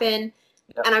things happen.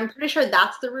 Yep. And I'm pretty sure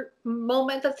that's the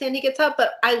moment that Sandy gets up.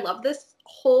 But I love this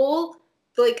whole,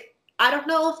 like, I don't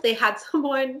know if they had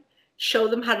someone show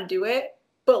them how to do it,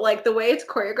 but like the way it's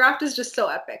choreographed is just so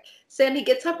epic. Sandy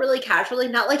gets up really casually,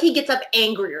 not like he gets up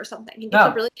angry or something. He gets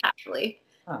up really casually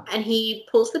and he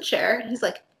pulls the chair and he's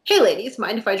like, hey ladies,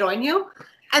 mind if I join you?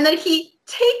 And then he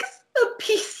takes a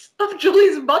piece of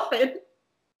Julie's muffin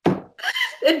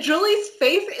and Julie's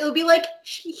face, it would be like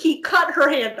he cut her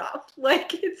hand off.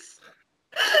 Like it's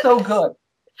so good.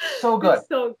 So good. It's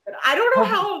so good. I don't know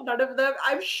how none of them,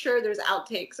 I'm sure there's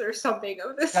outtakes or something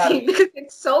of this scene because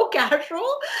it's so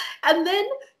casual. And then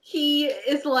he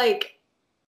is like,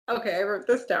 okay, I wrote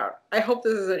this down. I hope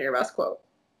this isn't your best quote.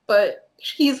 But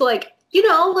he's like,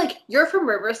 like you're from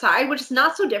Riverside, which is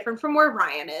not so different from where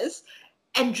Ryan is.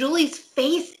 And Julie's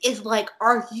face is like,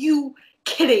 are you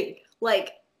kidding?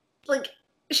 Like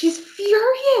she's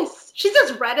furious. She's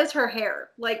as red as her hair.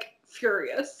 Like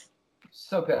furious.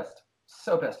 So pissed.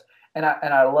 And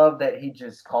I love that he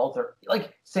just calls her,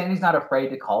 like, Sandy's not afraid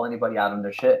to call anybody out on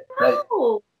their shit.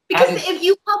 No, because if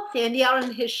you called Sandy out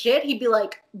on his shit, he'd be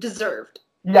like, deserved.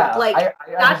 Yeah, Like, I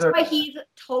that's deserve why that. he's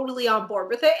totally on board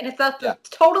with it, and it's that's Yeah,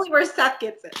 totally where Seth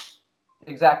gets it.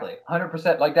 exactly.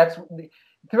 100%. Like that's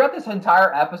throughout this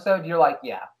entire episode, you're like,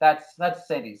 yeah, that's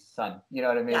Sandy's son. You know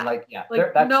what I mean? Yeah. Like, yeah,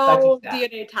 Like, that's his no dad.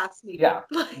 DNA tests needed. Yeah,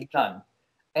 Like, none.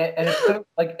 And it's so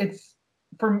like it's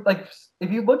from like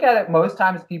if you look at it, most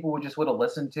times people would have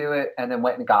listened to it and then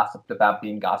went and gossiped about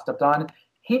being gossiped on.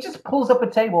 He just pulls up a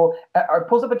table or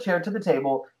pulls up a chair to the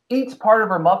table, eats part of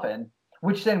her muffin,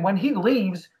 which then when he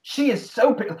leaves, she is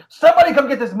so somebody come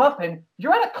get this muffin.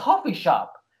 You're at a coffee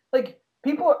shop. Like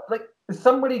people are like, is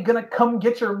somebody gonna come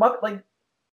get your muffin?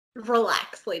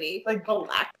 relax, lady. Like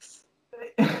Relax.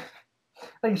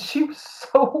 like she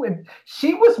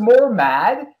was more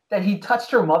mad that he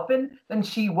touched her muffin than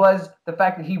she was the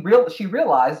fact that she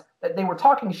realized that they were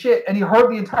talking shit and he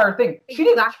heard the entire thing. She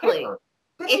didn't Exactly. care.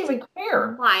 Didn't It's even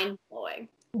care. mind blowing.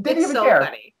 Didn't It's even so care.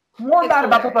 funny. More It's mad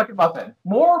about the hilarious. fucking muffin.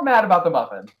 More mad about the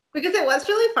muffin. Because it was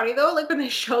really funny though, like when they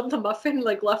showed the muffin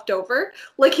like left over,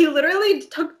 like he literally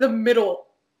took the middle.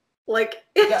 Like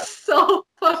it's Yeah, so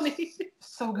funny.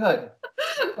 so good.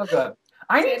 So good.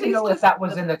 I need to Sandy's know if just that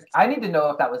was in the I need to know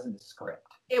if that was in the script.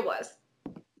 it was.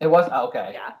 It was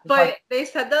okay. Yeah. It's But like they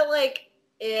said that like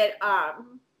it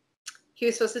he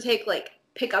was supposed to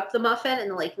pick up the muffin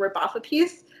and like rip off a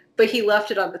piece, but he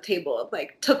left it on the table and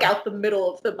like took out the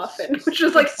middle of the muffin, which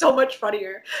was like so much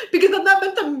funnier because then that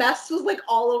meant the mess was like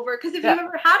all over. Because if yeah, you've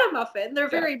ever had a muffin, they're yeah,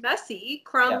 very messy, yeah.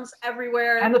 crumbs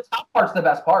everywhere. And the top part's the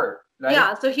best part, right?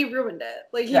 Yeah, so he ruined it.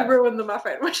 Like he Yeah. ruined the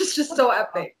muffin, which is just so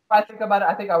epic. If I think about it,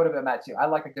 I think I would have been mad too. I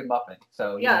like a good muffin,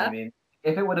 so you know what I Yeah, mean.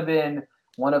 If it would have been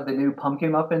one of the new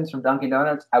pumpkin muffins from Dunkin'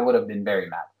 Donuts, I would have been very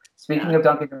mad. Speaking yeah. of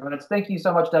Dunkin' Donuts, thank you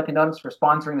so much, Dunkin' Donuts, for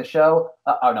sponsoring the show.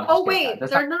 Oh no, Oh just kidding. wait,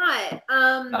 That's they're not.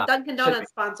 not Dunkin' should be, Donuts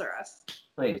sponsor us.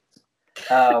 please.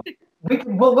 Uh,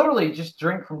 we'll literally just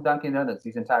drink from Dunkin' Donuts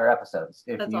these entire episodes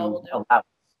if That's all we'll you do. allow us.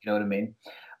 You know what I mean?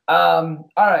 All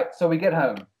right, so we get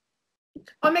home.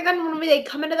 Oh my god, when they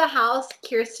come into the house,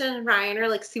 Kirsten and Ryan are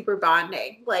like super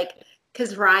bonding. Like,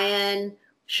 because Ryan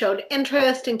showed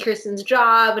interest in Kirsten's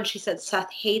job and she said,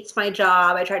 Seth hates my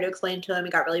job. I tried to explain to him,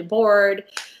 he got really bored.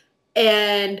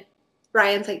 And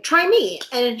Ryan's like, try me.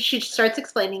 And she starts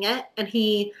explaining it. And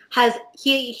he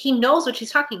knows what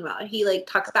she's talking about. He like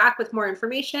talks back with more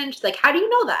information. She's like, how do you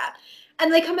know that?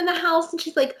 And they come in the house and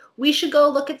she's like, we should go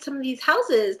look at some of these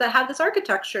houses that have this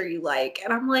architecture you like.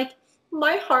 And I'm like,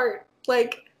 my heart,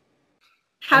 like,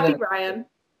 And happy then Ryan.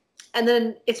 And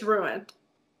then it's ruined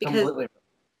because completely.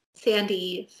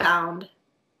 Sandy found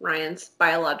Ryan's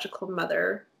biological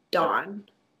mother, Yep. Dawn,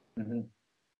 Mm-hmm.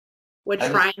 which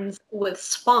rhymes with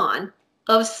spawn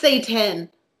of Satan.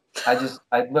 I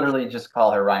literally just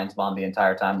call her Ryan's mom the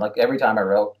entire time. Like every time I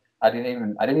wrote, I didn't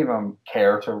even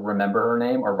care to remember her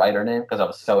name or write her name because I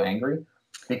was so angry.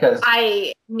 Because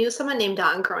I knew someone named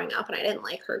Dawn growing up and I didn't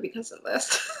like her because of this.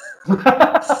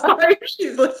 Sorry if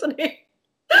she's listening.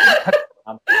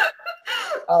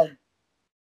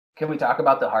 Can we talk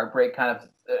about the heartbreak kind of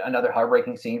another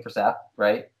heartbreaking scene for Seth,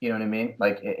 right? You know what I mean?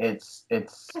 Like it's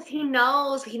because he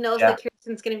knows yeah. that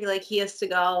Kirsten's gonna be like, he has to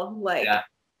go, like, Yeah.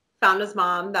 found his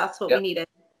mom, that's what we Yep. needed.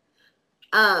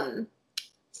 So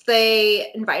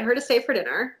they invite her to stay for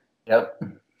dinner. Yep.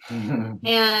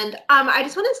 And I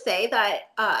just want to say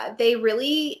that they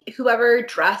really, whoever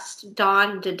dressed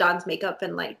Dawn, did Dawn's makeup,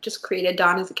 and like just created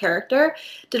Dawn as a character,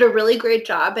 did a really great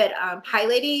job at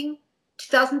highlighting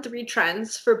 2003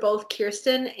 trends for both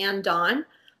Kirsten and Dawn,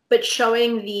 but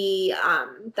showing the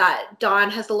that Dawn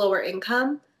has a lower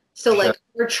income. So like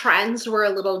her trends were a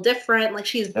little different. Like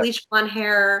she has bleached blonde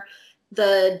hair,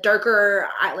 the darker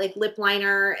like lip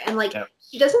liner, and like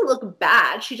she doesn't look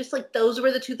bad. She just like those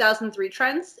were the 2003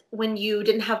 trends when you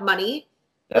didn't have money.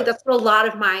 Like that's what a lot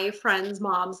of my friends'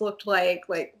 moms looked like.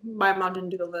 Like my mom didn't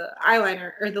do the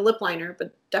eyeliner or the lip liner,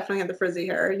 but definitely had the frizzy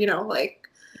hair, you know, like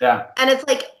And it's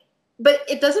like, but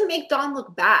it doesn't make Dawn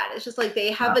look bad. It's just like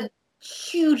they have a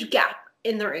huge gap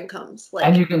in their incomes. Like,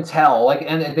 and you can tell, like,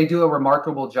 and they do a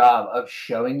remarkable job of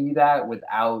showing you that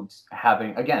without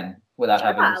having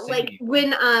having like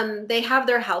when they have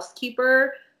their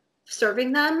housekeeper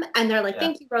serving them and they're like,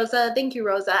 thank you, Rosa.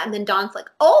 And then Dawn's like,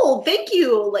 oh, thank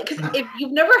you. Like, because if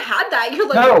you've never had that, you're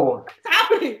like, no, what's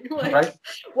happening? Like, right?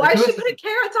 Why is she putting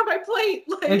carrots on my plate?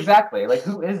 Like, exactly. Like,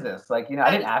 who is this? Like, you know,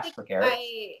 I didn't ask for carrots.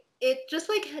 It just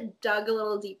like dug a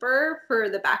little deeper for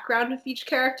the background of each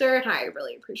character, and I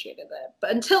really appreciated it.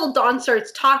 But until Dawn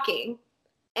starts talking,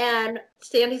 and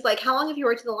Sandy's like, how long have you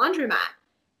worked at the laundromat?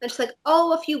 And she's like,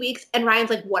 oh, a few weeks. And Ryan's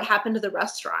like, what happened to the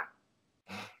restaurant?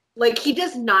 Like, he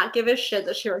does not give a shit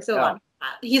that she works at a laundromat.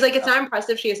 He's like, it's not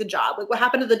impressive she has a job. Like, what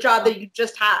happened to the job that you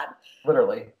just had?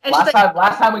 Literally. And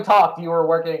last time we talked, you were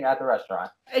working at the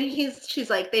restaurant. And she's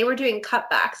like, they were doing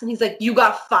cutbacks, and he's like, you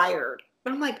got fired.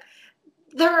 And I'm like,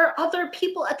 there are other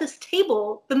people at this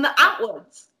table than the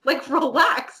Atwoods. Like,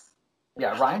 relax.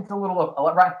 Yeah, Ryan's a little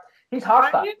Ryan. He's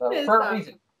hostile for a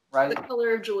reason, right? The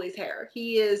color of Julie's hair.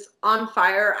 He is on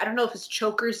fire. I don't know if his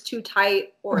choker's too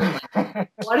tight or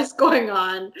like what is going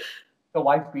on. The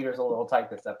wife beater's a little tight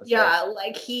this episode. Yeah,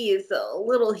 like he is a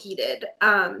little heated.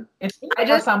 It's the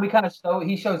first time we kind of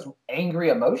he shows angry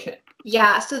emotion.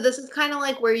 Yeah, so this is kind of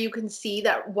like where you can see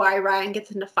that why Ryan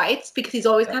gets into fights, because he's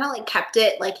always kind of like kept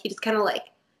it, like he just kind of like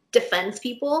defends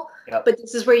people. Yep. But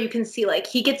this is where you can see like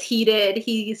he gets heated,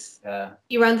 he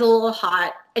runs a little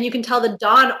hot, and you can tell that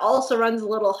Dawn also runs a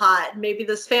little hot. Maybe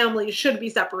this family should be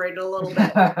separated a little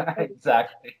bit.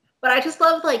 Exactly. But I just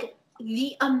love like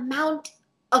the amount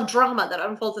of drama that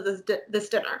unfolds at this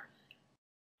dinner.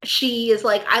 She is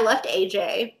like, I left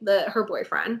AJ, her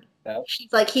boyfriend. Yep.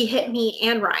 She's like, he hit me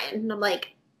and Ryan. And I'm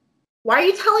like, why are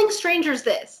you telling strangers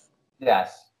this?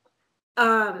 Yes.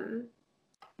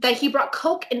 That he brought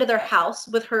coke into their house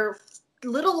with her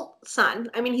little son.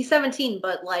 I mean, he's 17,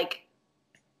 but like,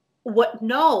 what?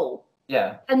 No.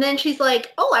 Yeah. And then she's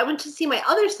like, oh, I went to see my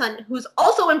other son who's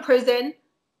also in prison,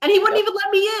 and he wouldn't even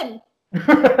let me in.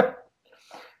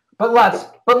 But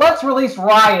let's release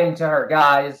Ryan to her,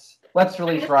 guys. Let's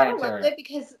release Ryan to her.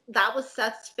 Because that was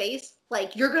Seth's face.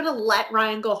 Like, you're gonna let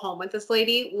Ryan go home with this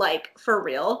lady, like, for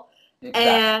real. Exactly.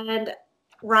 And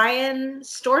Ryan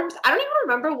storms. I don't even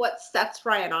remember what sets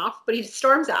Ryan off, but he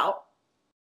storms out.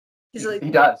 He's like,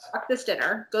 he does. Fuck this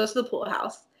dinner. Goes to the pool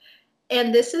house.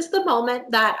 And this is the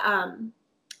moment that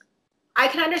I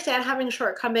can understand having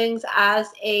shortcomings as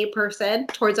a person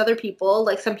towards other people.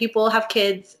 Like, some people have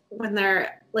kids when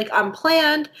they're like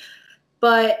unplanned,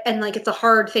 and like it's a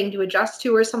hard thing to adjust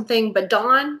to or something. But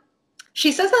Dawn,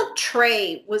 she says that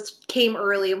Trey came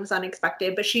early and was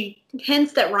unexpected, but she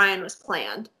hints that Ryan was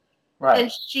planned. Right.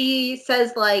 And she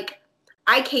says, like,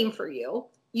 I came for you.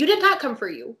 You did not come for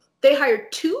you. They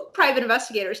hired 2 private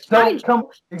investigators to find you.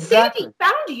 Exactly. Sandy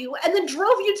found you and then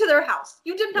drove you to their house.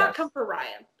 You did not come for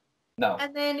Ryan. No.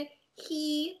 And then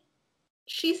she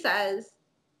says,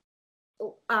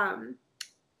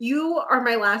 you are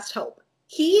my last hope.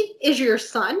 He is your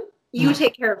son. You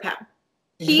take care of him.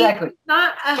 Exactly. He's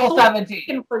not a Still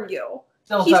 17 for you.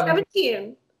 Still He's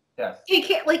 17. Yes. He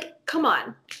can't, like, come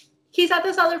on. He's at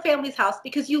this other family's house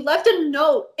because you left a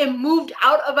note and moved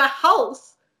out of a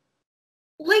house.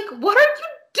 Like, what are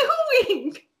you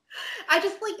doing? I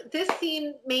just, like, this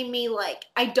scene made me, like,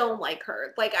 I don't like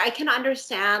her. Like, I can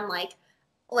understand,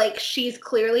 like she's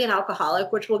clearly an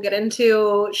alcoholic, which we'll get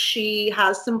into. She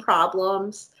has some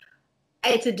problems.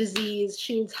 It's a disease.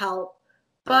 She needs help.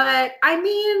 But, I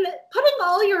mean, putting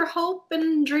all your hope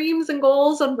and dreams and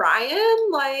goals on Ryan,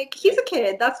 like, he's a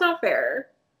kid. That's not fair.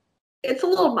 It's a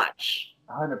little much.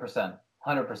 100%.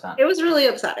 100%. It was really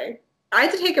upsetting. I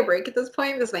had to take a break at this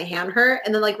point because my hand hurt.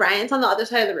 And then, like, Ryan's on the other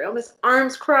side of the room. His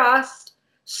arms crossed.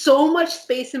 So much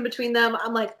space in between them.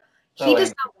 I'm like, he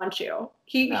does not want you.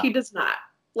 He does not.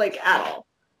 Like, at all.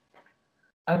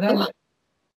 And then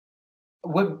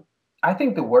I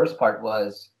think the worst part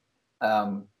was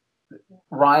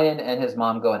Ryan and his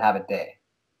mom go and have a day,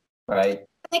 right?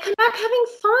 They come back having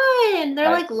fun.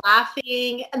 They're like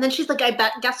laughing, and then she's like,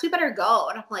 guess we better go."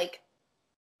 And I'm like,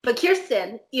 but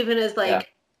Kirsten even is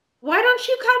like, "Why don't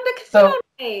you come to casino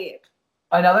night?"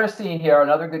 Another scene here,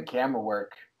 another good camera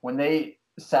work when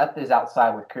Seth is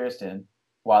outside with Kirsten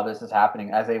while this is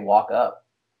happening as they walk up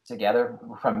together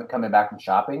from coming back from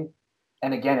shopping.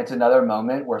 And again, it's another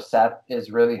moment where Seth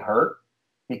is really hurt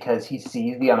because he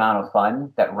sees the amount of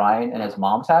fun that Ryan and his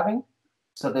mom's having.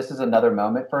 So this is another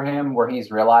moment for him where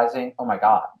he's realizing, oh my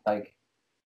God, like,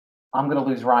 I'm going to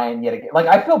lose Ryan yet again. Like,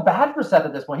 I feel bad for Seth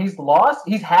at this point.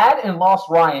 He's had and lost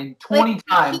Ryan 20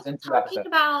 times in 2 episodes. Talking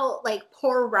about, like,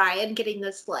 poor Ryan getting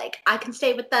this, like, I can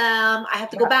stay with them. I have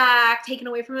to go back, taken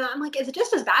away from him. I'm like, is it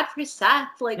just as bad for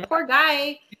Seth? Like, poor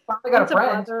guy. He's finally got a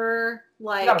friend. Brother,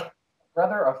 like, he's got a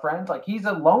brother, a friend. Like, he's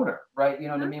a loner, right? You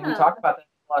know what I mean? We talked about that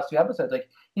in the last 2 episodes. Like,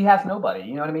 he has nobody.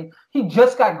 You know what I mean? He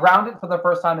just got grounded for the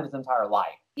first time in his entire life.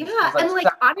 Yeah, and, like,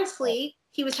 honestly,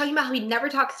 he was talking about how he never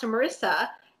talks to Marissa.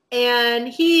 And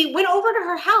he went over to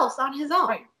her house on his own.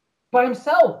 Right. By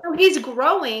himself. So he's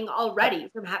growing already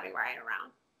from having Ryan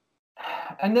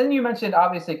around. And then you mentioned,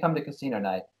 obviously, come to casino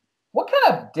night. What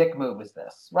kind of dick move is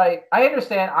this, right? I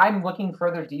understand. I'm looking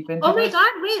further deep into this. Oh my God,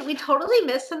 wait. We totally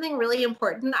missed something really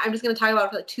important. I'm just going to talk about it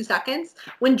for like 2 seconds.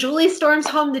 When Julie storms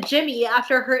home to Jimmy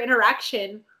after her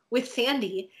interaction with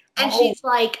Sandy. And she's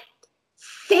like,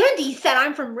 Sandy said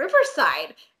I'm from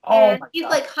Riverside. Oh And my he's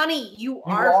God. like, honey, you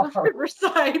You are from are.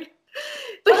 Riverside.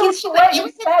 But But it was she's the like, way it he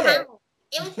was his said town. it.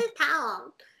 It was his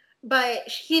town. But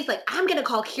he's like, I'm going to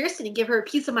call Kirsten and give her a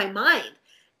piece of my mind.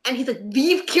 And he's like,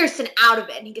 leave Kirsten out of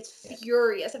it. And he gets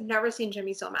furious. I've never seen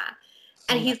Jimmy so mad. So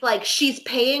And he's like, she's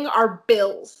paying our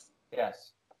bills.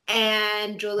 yes.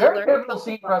 And Julie Very learns pivotal about the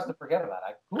scene for loan. us to forget about.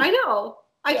 I know.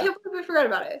 I Yeah. can't believe we forgot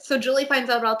about it. So Julie finds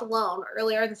out about the loan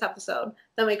earlier in this episode.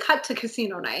 Then we cut to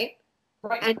casino night.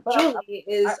 Right. And But Julie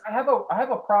is... I have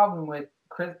a problem with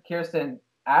Kirsten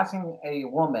asking a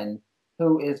woman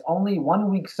who is only 1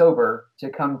 week sober to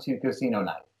come to casino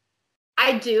night.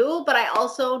 I do, but I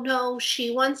also know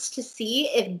she wants to see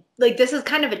if, like, this is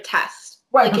kind of a test.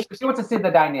 Right, Like, she wants to see the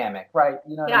dynamic, right?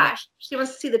 You know what I mean? she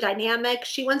wants to see the dynamic.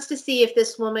 She wants to see if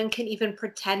this woman can even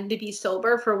pretend to be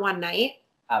sober for one night.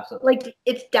 Absolutely. Like,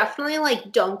 it's definitely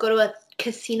like, don't go to a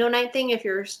casino night thing if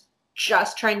you're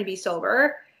just trying to be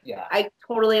sober. Yeah. I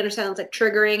totally understand it's like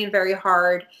triggering and very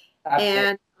hard.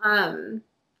 Absolutely. And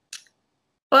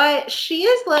but she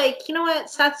is like, you know what,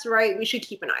 Seth's right, we should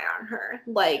keep an eye on her.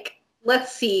 Like,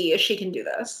 let's see if she can do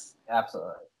this.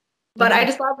 Absolutely. But I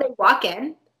just love they walk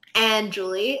in and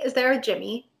Julie is there with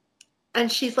Jimmy and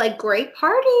she's like, great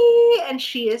party. And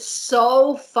she is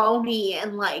so phony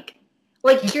and like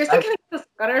Kirsten kind of gets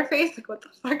on her face, like, what the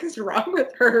fuck is wrong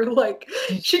with her? Like,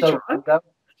 she's so drunk.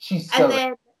 She's And so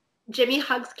then Jimmy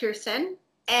hugs Kirsten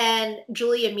and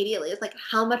Julie immediately is like,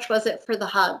 how much was it for the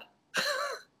hug?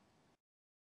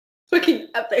 Fucking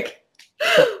epic.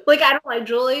 Like, I don't like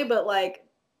Julie, but like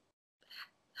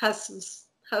has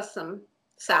some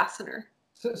sass in her.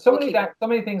 so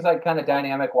many things like kind of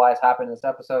dynamic wise happen in this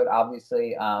episode.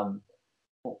 Obviously,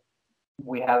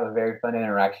 we have a very fun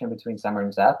interaction between Summer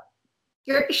and Seth.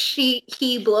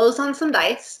 He blows on some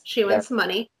dice. She wins some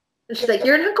money, and she's like,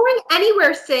 "You're not going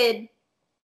anywhere, Sid."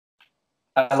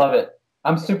 I love it.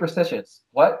 I'm superstitious.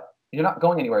 What? You're not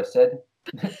going anywhere, Sid.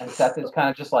 And Seth is kind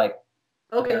of just like,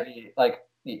 okay, like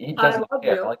he doesn't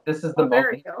care. You. Like, this is the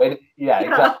moment. Yeah,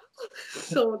 exactly.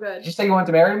 So good. Did you say you want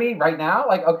to marry me right now?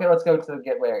 Like, okay, let's go to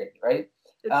get married, right?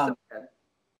 It's so good.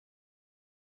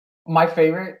 One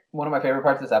of my favorite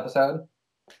parts of this episode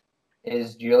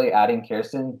is Julie adding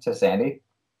Kirsten to Sandy.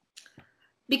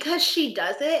 Because she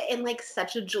does it in like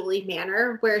such a Julie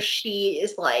manner where she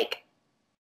is like,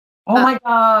 oh my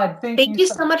God, thank you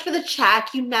so much for the check.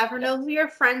 You never know who your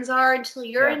friends are until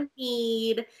you're in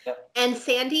need. Yep. And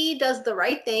Sandy does the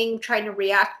right thing, trying to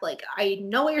react like, I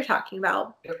know what you're talking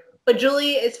about. Yep. But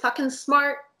Julie is fucking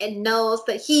smart and knows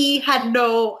that he had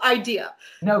no idea.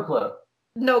 No clue.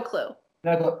 No clue.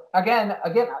 No clue. Again,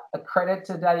 a credit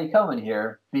to Daddy Cohen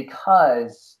here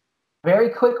because very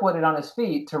quick-witted on his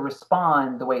feet to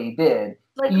respond the way he did,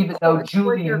 like, even though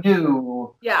Julie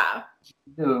knew. Yeah.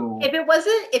 Knew. If it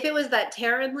was that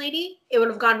Taryn lady, it would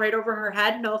have gone right over her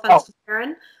head. No offense to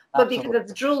Taryn, but because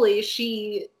it's Julie,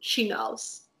 she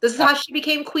knows. This is how she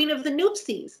became queen of the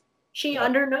Noopsies. She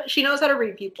knows how to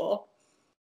read people.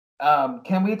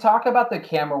 Can we talk about the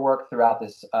camera work throughout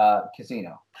this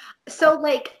casino? So,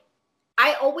 like,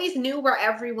 I always knew where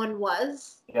everyone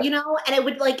was, you know, and it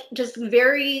would like just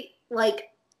very like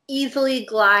easily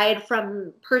glide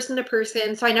from person to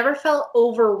person. So I never felt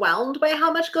overwhelmed by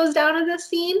how much goes down in this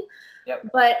scene. Yep.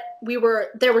 But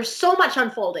there was so much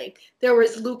unfolding. There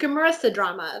was Luke and Marissa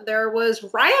drama. There was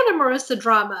Ryan and Marissa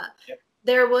drama. Yep.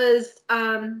 There was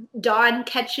Dawn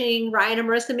catching Ryan and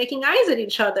Marissa making eyes at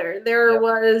each other. There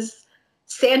was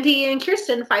Sandy and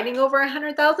Kirsten fighting over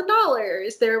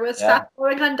 $100,000. There was Seth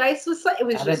going on dice with. It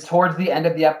was then towards the end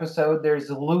of the episode, there's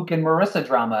Luke and Marissa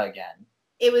drama again.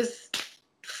 It was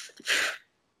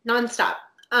nonstop.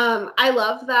 I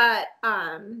love that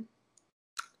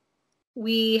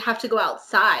we have to go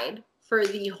outside for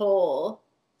the whole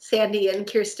Sandy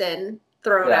and Kirsten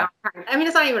throwdown. I mean,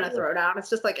 it's not even a throwdown.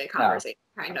 It's just like a conversation,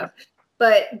 kind of.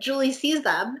 But Julie sees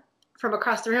them from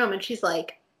across the room, and she's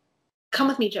like, come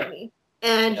with me, Jimmy.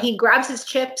 And he grabs his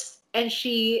chips, and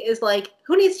she is like,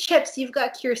 who needs chips? You've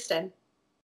got Kirsten.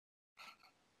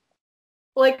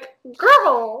 Like,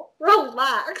 girl,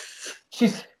 relax.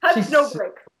 She's no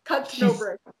break. Cuts no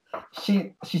break.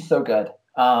 She's so good.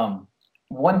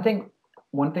 One thing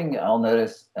I'll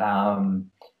notice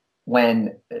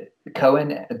when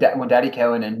Daddy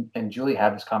Cohen and Julie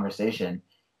have this conversation,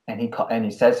 and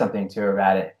he says something to her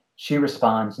about it, she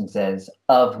responds and says,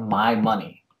 "Of my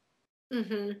money."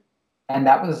 Mm-hmm. And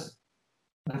that was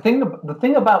the thing. The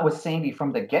thing about with Sandy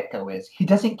from the get-go is he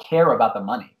doesn't care about the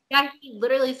money. Yeah, he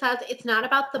literally says, it's not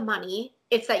about the money.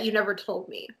 It's that you never told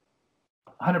me.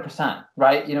 100%,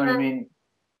 right? You know what I mean?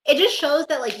 It just shows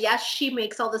that, like, yes, she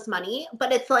makes all this money,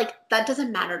 but it's like, that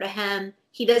doesn't matter to him.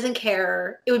 He doesn't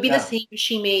care. It would be the Yeah. same if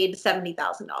she made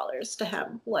 $70,000 to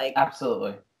him. Like,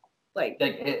 Absolutely. like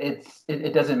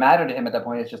It doesn't matter to him at that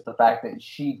point. It's just the fact that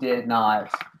she did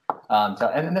not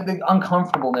tell, and the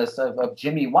uncomfortableness of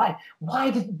Jimmy. Why would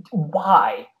I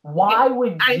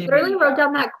Jimmy? literally wrote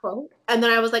down that quote, and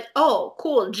then I was like, "Oh,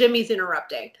 cool, Jimmy's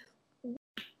interrupting."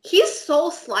 He's so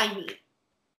slimy.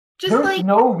 Just There's like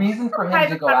no reason for him to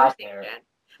private go out there. conversation.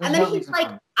 There's And then no he's reason like,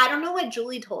 for him. "I don't know what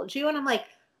Julie told you," and I'm like,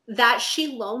 "That she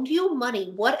loaned you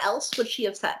money. What else would she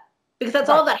have said?" Because that's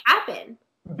all that happened.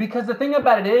 Because the thing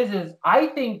about it is I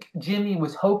think Jimmy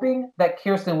was hoping that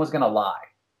Kirsten was going to lie.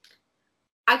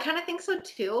 I kind of think so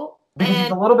too. Because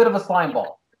he's a little bit of a slime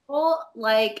ball.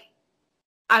 Like,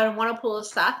 I want to pull a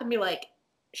Seth and be like,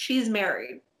 "She's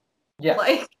married." Yeah.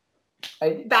 Like,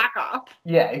 back off.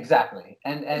 Yeah, exactly.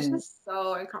 And it's just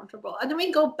so uncomfortable. And then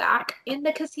we go back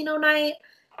into casino night,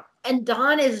 and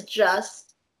Dawn is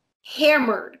just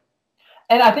hammered.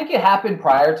 And I think it happened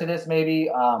prior to this, maybe.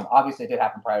 Obviously, it did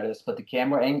happen prior to this, but the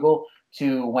camera angle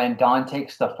to when Dawn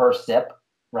takes the first sip,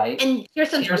 right? And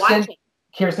Kirsten's watching.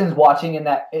 Kirsten's watching, and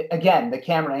again, the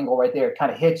camera angle right there kind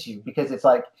of hits you because it's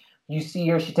like you see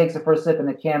her, she takes the first sip, and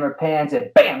the camera pans,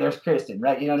 and bam, there's Kirsten,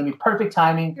 right? You know what I mean? Perfect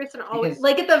timing. Kirsten always,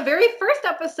 like at the very first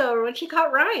episode when she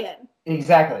caught Ryan.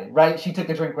 Exactly, right? She took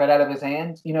the drink right out of his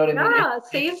hand. You know what I mean? Yeah,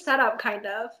 same setup, kind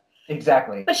of.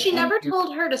 Exactly. But she never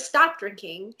told her to stop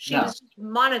drinking. She was just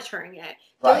monitoring it.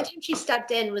 The only time she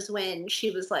stepped in was when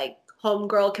she was like,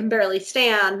 "Homegirl can barely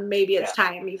stand. Maybe it's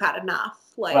time. You've had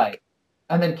enough." Like, right.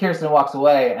 And then Kirsten walks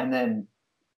away, and then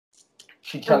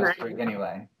she chugs the drink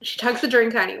anyway. She chugs the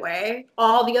drink anyway.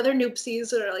 All the other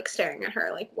noopsies are like staring at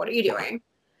her, like, "What are you doing?"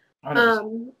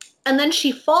 And then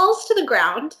she falls to the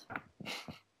ground.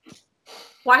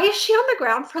 Why is she on the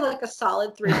ground for like a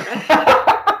solid 3 minutes?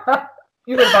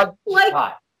 You would have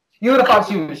thought You would have thought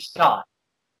she was shot.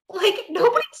 Like,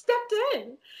 nobody stepped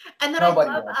in. And then I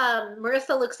love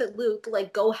Marissa looks at Luke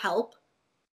like, "Go help."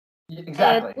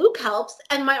 Exactly. And Luke helps.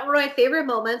 And one of my favorite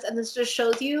moments, and this just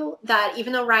shows you that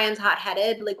even though Ryan's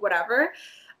hot-headed, like whatever,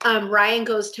 Ryan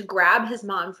goes to grab his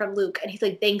mom from Luke, and he's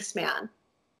like, "Thanks, man."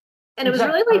 And it was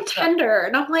really like tender.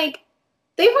 And I'm like,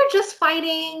 they were just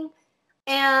fighting.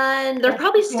 And they're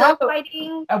probably still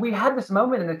fighting. And we had this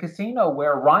moment in the casino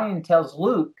where Ryan tells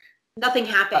Luke nothing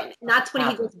happened. And that's when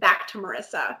he goes back to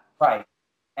Marissa. Right.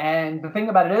 And the thing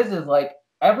about it is like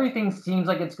everything seems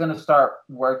like it's going to start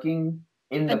working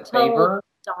in the favor.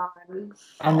 Dawn falls.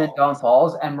 And then Dawn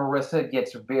falls, and Marissa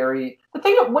gets very. The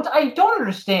thing which I don't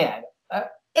understand.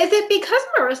 Is it because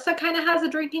Marissa kind of has a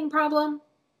drinking problem?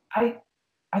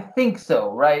 I think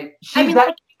so, right? She's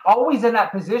always in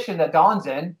that position that Dawn's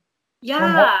in.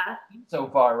 Yeah. So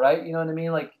far, right? You know what I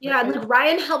mean? Like like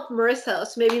Ryan helped Marissa,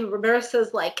 so maybe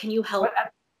Marissa's like, "Can you help?"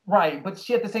 Right, but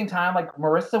she at the same time, like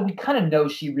Marissa, we kind of know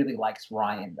she really likes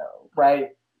Ryan, though, right?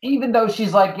 Even though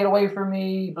she's like, "Get away from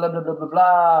me," blah blah blah blah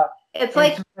blah. It's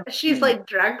like she's like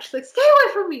drunk. She's like, "Stay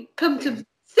away from me. Come to me.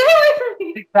 Stay away from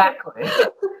me." Exactly.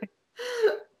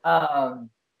 An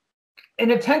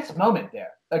intense moment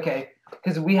there, okay?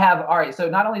 Because we have so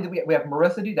not only do we have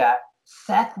Marissa do that,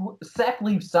 Seth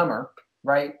leaves Summer,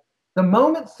 right? The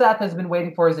moment Seth has been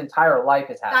waiting for his entire life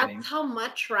is happening. That's how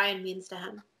much Ryan means to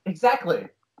him. Exactly.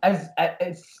 As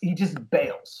he just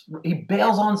bails. He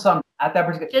bails on Summer at that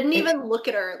particular. Didn't even look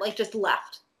at her, like just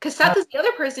left. Because Seth is the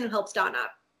other person who helps Dawn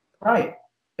up. Right.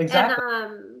 Exactly.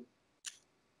 And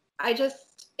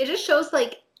it just shows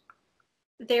like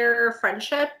their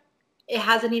friendship. It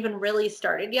hasn't even really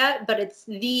started yet, but it's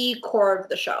the core of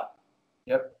the show.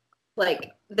 Yep.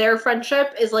 Like their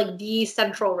friendship is like the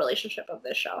central relationship of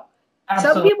this show.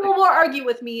 Absolutely. Some people will argue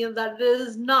with me that it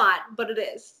is not, but it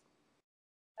is.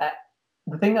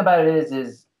 The thing about it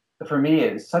is for me,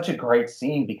 it's such a great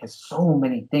scene because so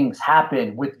many things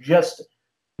happen with just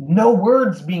no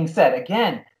words being said.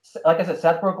 Again, like I said,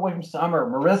 Seth broke away from Summer.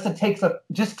 Marissa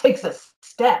takes a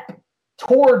step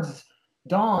towards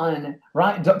Dawn,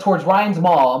 towards Ryan's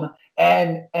mom,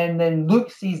 and then Luke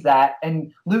sees that,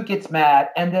 and Luke gets mad,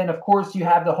 and then of course you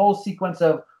have the whole sequence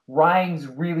of Ryan's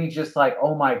really just like,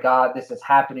 "Oh my God, this is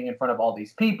happening in front of all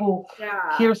these people."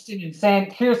 Yeah.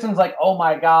 Kirsten's like, "Oh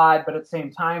my God," but at the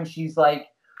same time, she's like.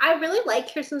 I really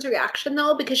like Kirsten's reaction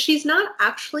though, because she's not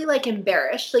actually like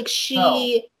embarrassed. Like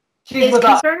she's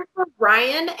concerned for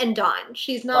Ryan and Dawn.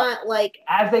 She's not like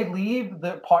as they leave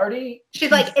the party.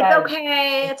 She's like,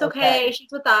 "It's okay.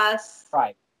 She's with us."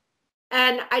 Right.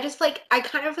 And I just I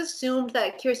kind of assumed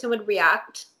that Kirsten would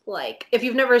react like, if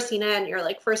you've never seen it and you're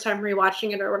like first time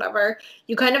rewatching it or whatever,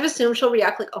 you kind of assume she'll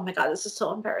react like, oh my God, this is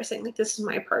so embarrassing. Like, this is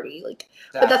my party. Like,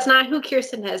 but that's not who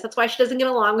Kirsten is. That's why she doesn't get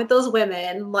along with those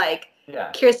women. Like,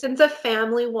 Kirsten's a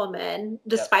family woman,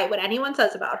 despite what anyone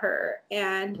says about her.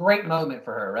 And great moment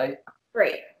for her, right?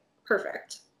 Great.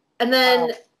 Perfect. And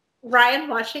then Ryan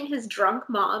watching his drunk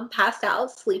mom passed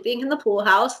out, sleeping in the pool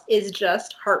house is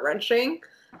just heart-wrenching.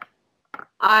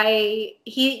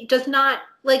 He does not,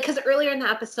 like, because earlier in the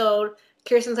episode,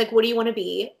 Kirsten's like, what do you want to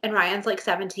be? And Ryan's like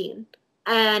 17.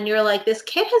 And you're like, this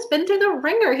kid has been through the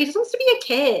ringer. He just wants to be a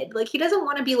kid. Like, he doesn't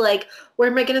want to be like, where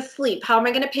am I going to sleep? How am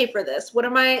I going to pay for this? What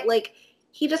am I, like,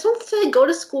 he just wants to go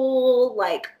to school,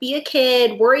 like, be a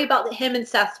kid, worry about him and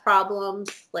Seth's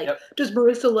problems. Like, does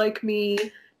Marissa like me?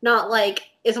 Not like,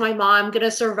 is my mom going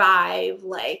to survive?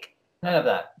 Like, none of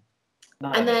that.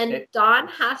 And then Dawn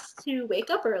has to wake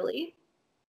up early.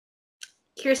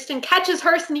 Kirsten catches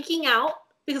her sneaking out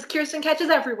because Kirsten catches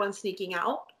everyone sneaking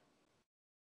out.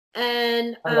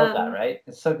 And I love that, right?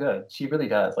 It's so good. She really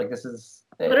does. Like, this is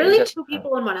literally two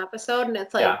people in one episode, and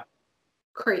it's like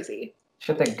crazy.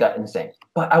 She had the gut instinct.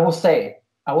 But I will say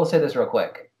this real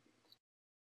quick.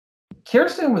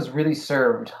 Kirsten was really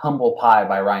served humble pie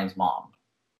by Ryan's mom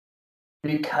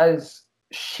because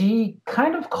she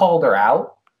kind of called her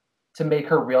out to make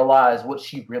her realize what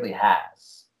she really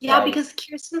has. Yeah, right? Because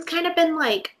Kirsten's kind of been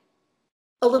like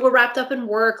a little wrapped up in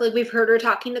work. Like, we've heard her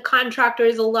talking to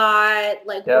contractors a lot,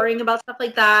 like worrying about stuff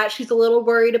like that. She's a little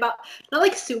worried about, not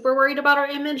like super worried about her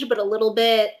image, but a little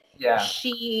bit. Yeah.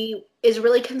 She is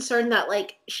really concerned that,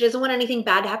 like, she doesn't want anything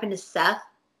bad to happen to Seth.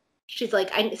 She's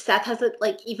like, Seth has a,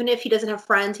 like, even if he doesn't have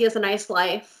friends, he has a nice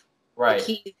life. Right. Like,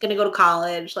 he's going to go to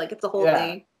college. Like, it's a whole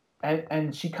thing.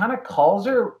 And she kind of calls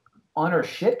her on her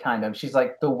shit, kind of. She's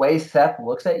like, the way Seth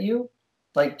looks at you,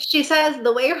 like, she says,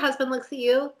 the way your husband looks at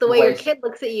you, the way your kid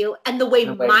looks at you, and the way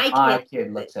my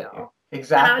kid looks at you.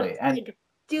 Exactly. And like,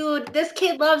 dude, this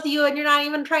kid loves you, and you're not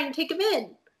even trying to take him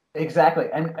in. Exactly.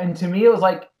 And to me, it was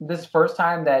like this first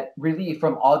time that really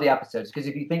from all the episodes, because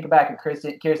if you think back at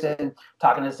Kirsten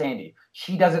talking to Sandy,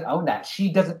 she doesn't own that.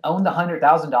 She doesn't own the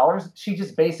 $100,000. She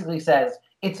just basically says,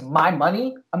 it's my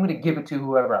money. I'm going to give it to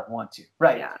whoever I want to.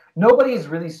 Right. Yeah. Nobody is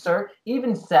really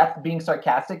even Seth being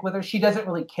sarcastic with her. She doesn't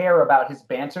really care about his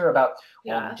banter about,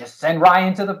 well, just send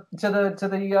Ryan to fend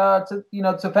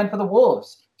for the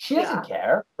wolves. She doesn't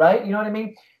care. Right. You know what I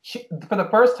mean? For the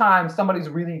first time, somebody's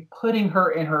really putting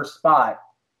her in her spot.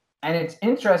 And it's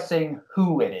interesting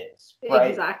who it is.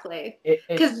 Right? Exactly.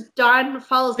 Because Dawn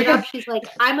follows it up. She's like,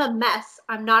 I'm a mess.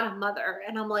 I'm not a mother.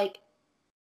 And I'm like,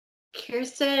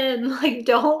 Kirsten, like,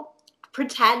 don't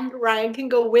pretend Ryan can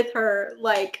go with her.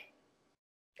 Like,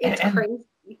 it's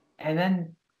crazy. And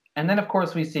then of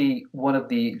course we see one of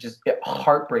the just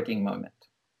heartbreaking moments.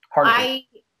 I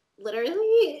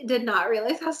literally did not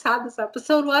realize how sad this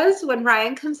episode was when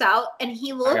Ryan comes out and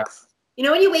he looks, you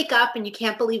know, when you wake up and you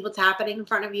can't believe what's happening in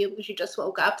front of you because you just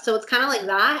woke up. So it's kind of like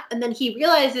that. And then he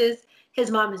realizes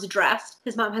his mom is dressed.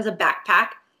 His mom has a backpack.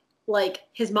 Like,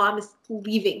 his mom is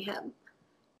leaving him.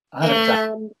 100%.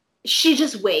 And she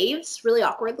just waves really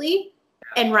awkwardly,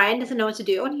 and Ryan doesn't know what to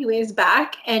do, and he waves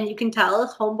back, and you can tell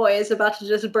his homeboy is about to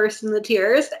just burst into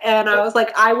tears, and I was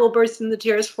like, I will burst into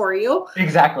tears for you.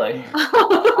 Exactly.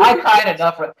 I cried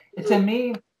enough. To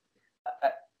me,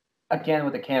 again,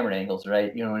 with the camera angles,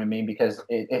 right? You know what I mean? Because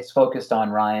it's focused on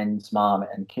Ryan's mom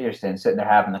and Kirsten sitting there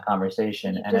having the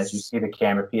conversation, and as you see the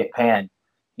camera pan,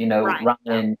 you know,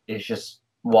 Ryan is just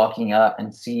walking up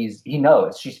and he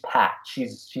knows she's packed.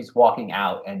 She's walking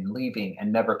out and leaving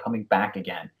and never coming back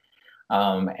again.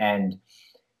 And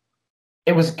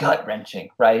it was gut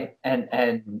wrenching, right?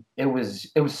 And it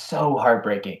was so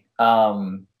heartbreaking.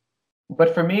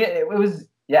 But for me, it was,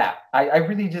 I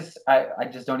really just, I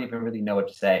just don't even really know what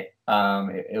to say.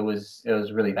 It was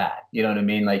really bad. You know what I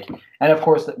mean? Like, and of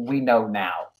course we know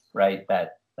now, right?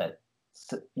 That,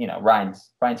 you know, Ryan's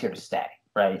here to stay,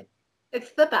 right?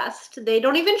 It's the best. They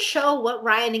don't even show what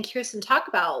Ryan and Kirsten talk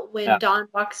about when Dawn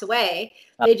walks away.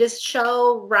 They just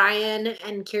show Ryan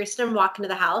and Kirsten walk into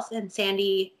the house, and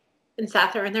Sandy and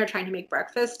Seth are in there trying to make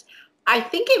breakfast. I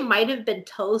think it might have been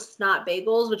toast, not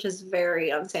bagels, which is very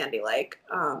unsandy-like.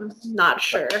 Not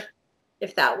sure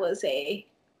if that was a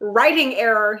writing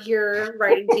error here,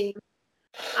 writing team.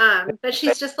 But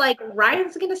she's just like,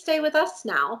 Ryan's going to stay with us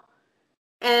now.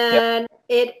 And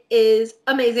it is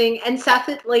amazing. And Seth,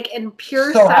 like, in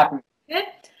pure Seth,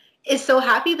 is so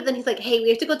happy. But then he's like, hey, we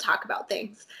have to go talk about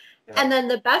things. Yeah. And then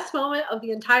the best moment of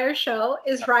the entire show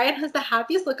is Ryan has the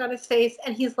happiest look on his face.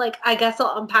 And he's like, I guess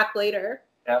I'll unpack later.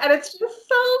 Yep. And it's just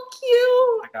so cute.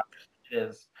 Oh my God, it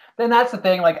is. then that's the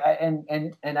thing. Like,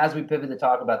 and as we pivot to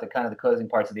talk about the kind of the closing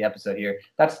parts of the episode here,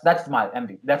 that's my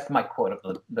that's my quote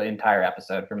of the entire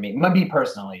episode for me. Me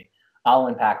personally, I'll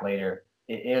unpack later.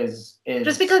 It is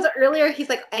just because earlier he's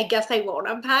like, I guess I won't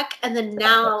unpack, and then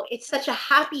now it's such a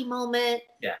happy moment.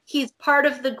 Yeah, he's part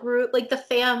of the group, like the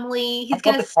family. He's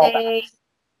gonna stay.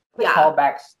 The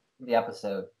callbacks in the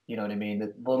episode. You know what I mean?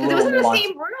 Because it was in the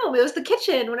same room. It was the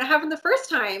kitchen when it happened the first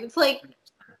time. It's like,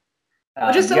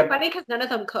 which is so funny because none of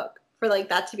them cook for like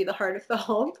that to be the heart of the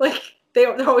home. Like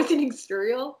they're always eating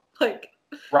cereal. Like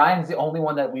Ryan's the only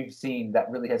one that we've seen that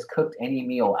really has cooked any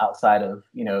meal outside of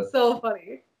So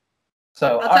funny.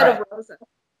 So outside of Rosa.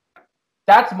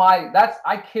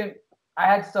 I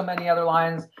had so many other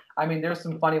lines. I mean, there's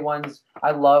some funny ones.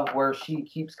 I love where she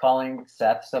keeps calling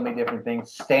Seth so many different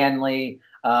things. Stanley,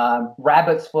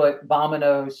 Rabbit's Foot,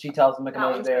 Vominos. She tells him to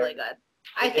come over there. Really good.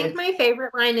 I think my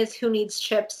favorite line is "Who needs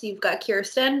chips? You've got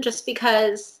Kirsten." Just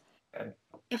because it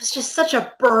was just such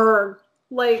a burn.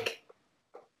 Like,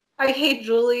 I hate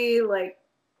Julie, like,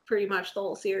 pretty much the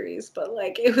whole series, but,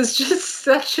 like, it was just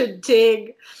such a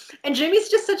dig. And Jimmy's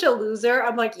just such a loser.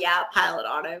 I'm like, yeah, pile it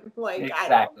on him. Like,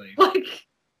 exactly.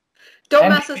 Don't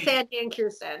mess with Sandy and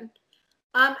Kirsten.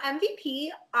 MVP,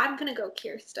 I'm going to go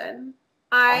Kirsten.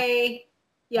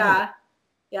 Yeah.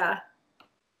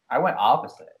 I went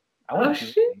opposite. I went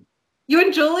Julie. You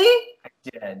and Julie? I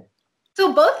did.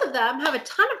 So both of them have a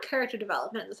ton of character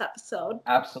development in this episode.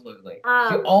 Absolutely.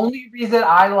 The only reason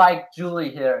I like Julie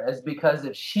here is because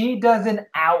if she doesn't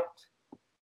out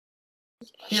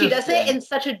Kirsten, she does it in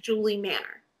such a Julie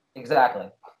manner. Exactly.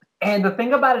 And the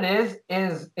thing about it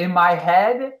is in my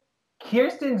head,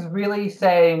 Kirsten's really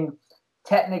saying,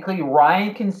 technically,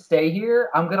 Ryan can stay here.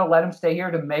 I'm gonna let him stay here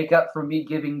to make up for me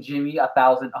giving Jimmy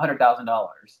 $100,000.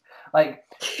 Like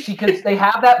they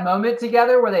have that moment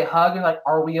together where they hug and like,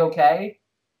 are we okay?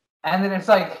 And then it's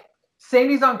like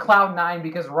Sandy's on cloud 9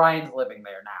 because Ryan's living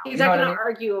there now. He's not gonna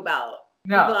argue about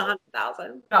the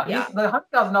 $100,000. No, the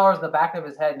 $100,000 in the back of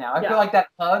his head now. I feel like that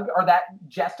hug or that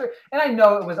gesture, and I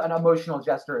know it was an emotional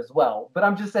gesture as well, but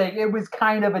I'm just saying it was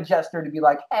kind of a gesture to be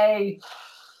like, hey.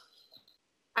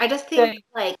 I just think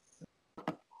like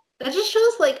that just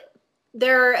shows like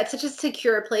they're at such a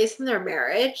secure place in their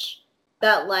marriage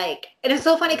that like, and it's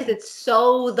so funny because it's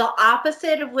so the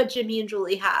opposite of what Jimmy and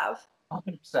Julie have.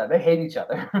 100%. They hate each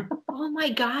other. Oh my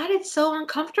God, it's so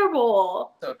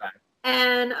uncomfortable. So bad.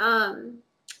 And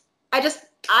I just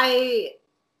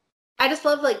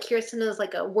love like Kirsten is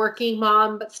like a working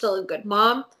mom but still a good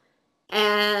mom,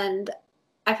 and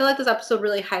I feel like this episode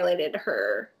really highlighted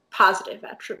her positive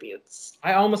attributes.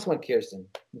 I almost went Kirsten,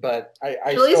 but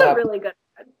I Julie's a really good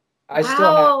one.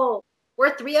 Still have.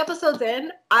 We're 3 episodes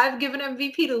in. I've given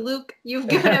MVP to Luke. You've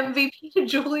given MVP to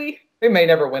Julie. We may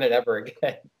never win it ever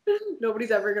again.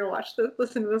 Nobody's ever gonna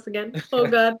listen to this again. Oh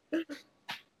God. You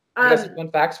got some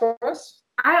fun facts for us?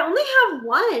 I only have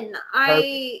one.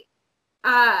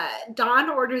 Dawn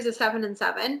orders a 7 and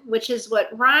 7, which is what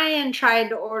Ryan tried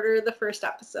to order the first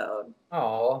episode.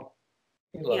 Oh,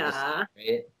 yeah.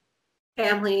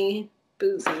 Family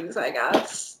boozies, I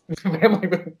guess.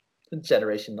 Family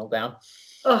generational down.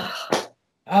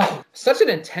 Oh, such an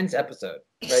intense episode.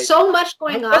 Right? So much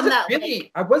going on that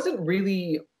I wasn't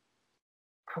really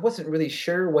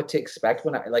sure what to expect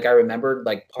when I remembered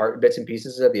like bits and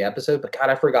pieces of the episode, but God,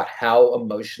 I forgot how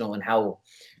emotional and how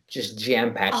just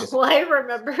jam-packed. All I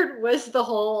remembered was the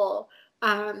whole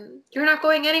 "You're not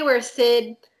going anywhere,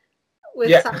 Sid" with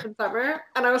Seth and Summer,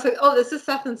 and I was like, "Oh, this is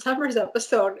Seth and Summer's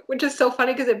episode," which is so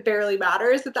funny because it barely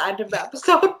matters at the end of the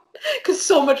episode because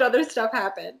so much other stuff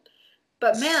happened.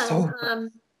 But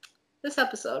man, this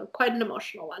episode, quite an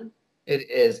emotional one. It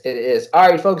is. All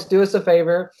right, folks, do us a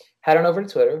favor. Head on over to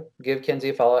Twitter. Give Kenzie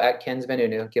a follow at Ken's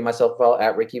Vanunu. Give myself a follow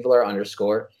at RickyValer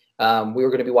 _. We were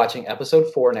going to be watching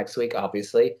episode 4 next week,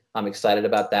 obviously. I'm excited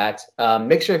about that.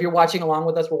 Make sure if you're watching along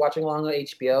with us, we're watching along on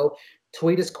HBO.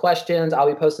 Tweet us questions. I'll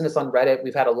be posting this on Reddit.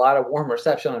 We've had a lot of warm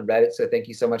reception on Reddit, so thank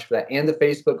you so much for that. And the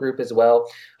Facebook group as well.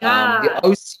 The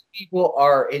OC people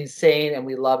are insane, and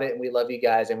we love it, and we love you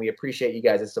guys, and we appreciate you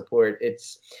guys' support.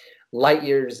 It's light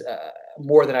years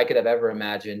more than I could have ever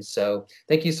imagined. So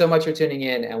thank you so much for tuning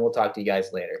in, and we'll talk to you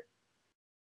guys later.